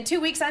in 2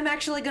 weeks, I'm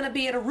actually going to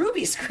be at a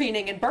Ruby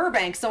screening in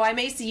Burbank. So I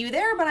may see you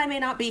there, but I may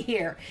not be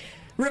here.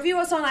 Review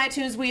us on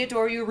iTunes. We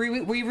adore you.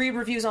 We read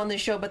reviews on this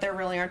show, but there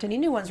really aren't any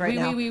new ones right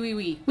now.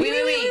 We.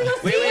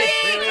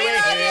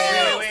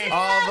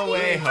 All the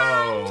way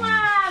home.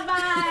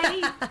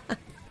 Bye.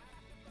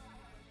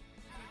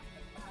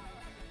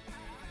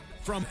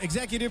 From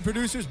executive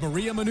producers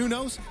Maria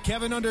Menounos,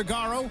 Kevin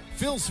Undergaro,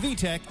 Phil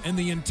Svitek, and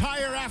the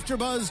entire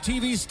AfterBuzz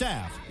TV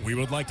staff, we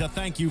would like to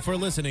thank you for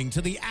listening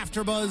to the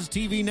AfterBuzz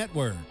TV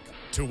network.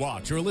 To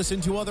watch or listen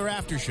to other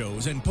after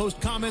shows and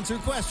post comments or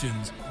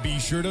questions, be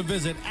sure to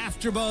visit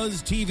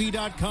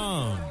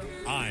AfterBuzzTV.com.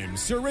 I'm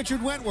Sir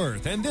Richard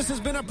Wentworth, and this has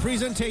been a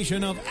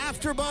presentation of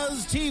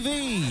AfterBuzz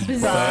TV. See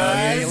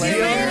you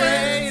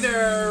later.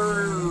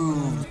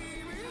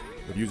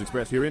 The views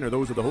expressed herein are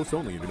those of the hosts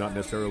only and do not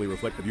necessarily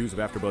reflect the views of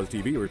AfterBuzz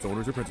TV or its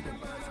owners or principals.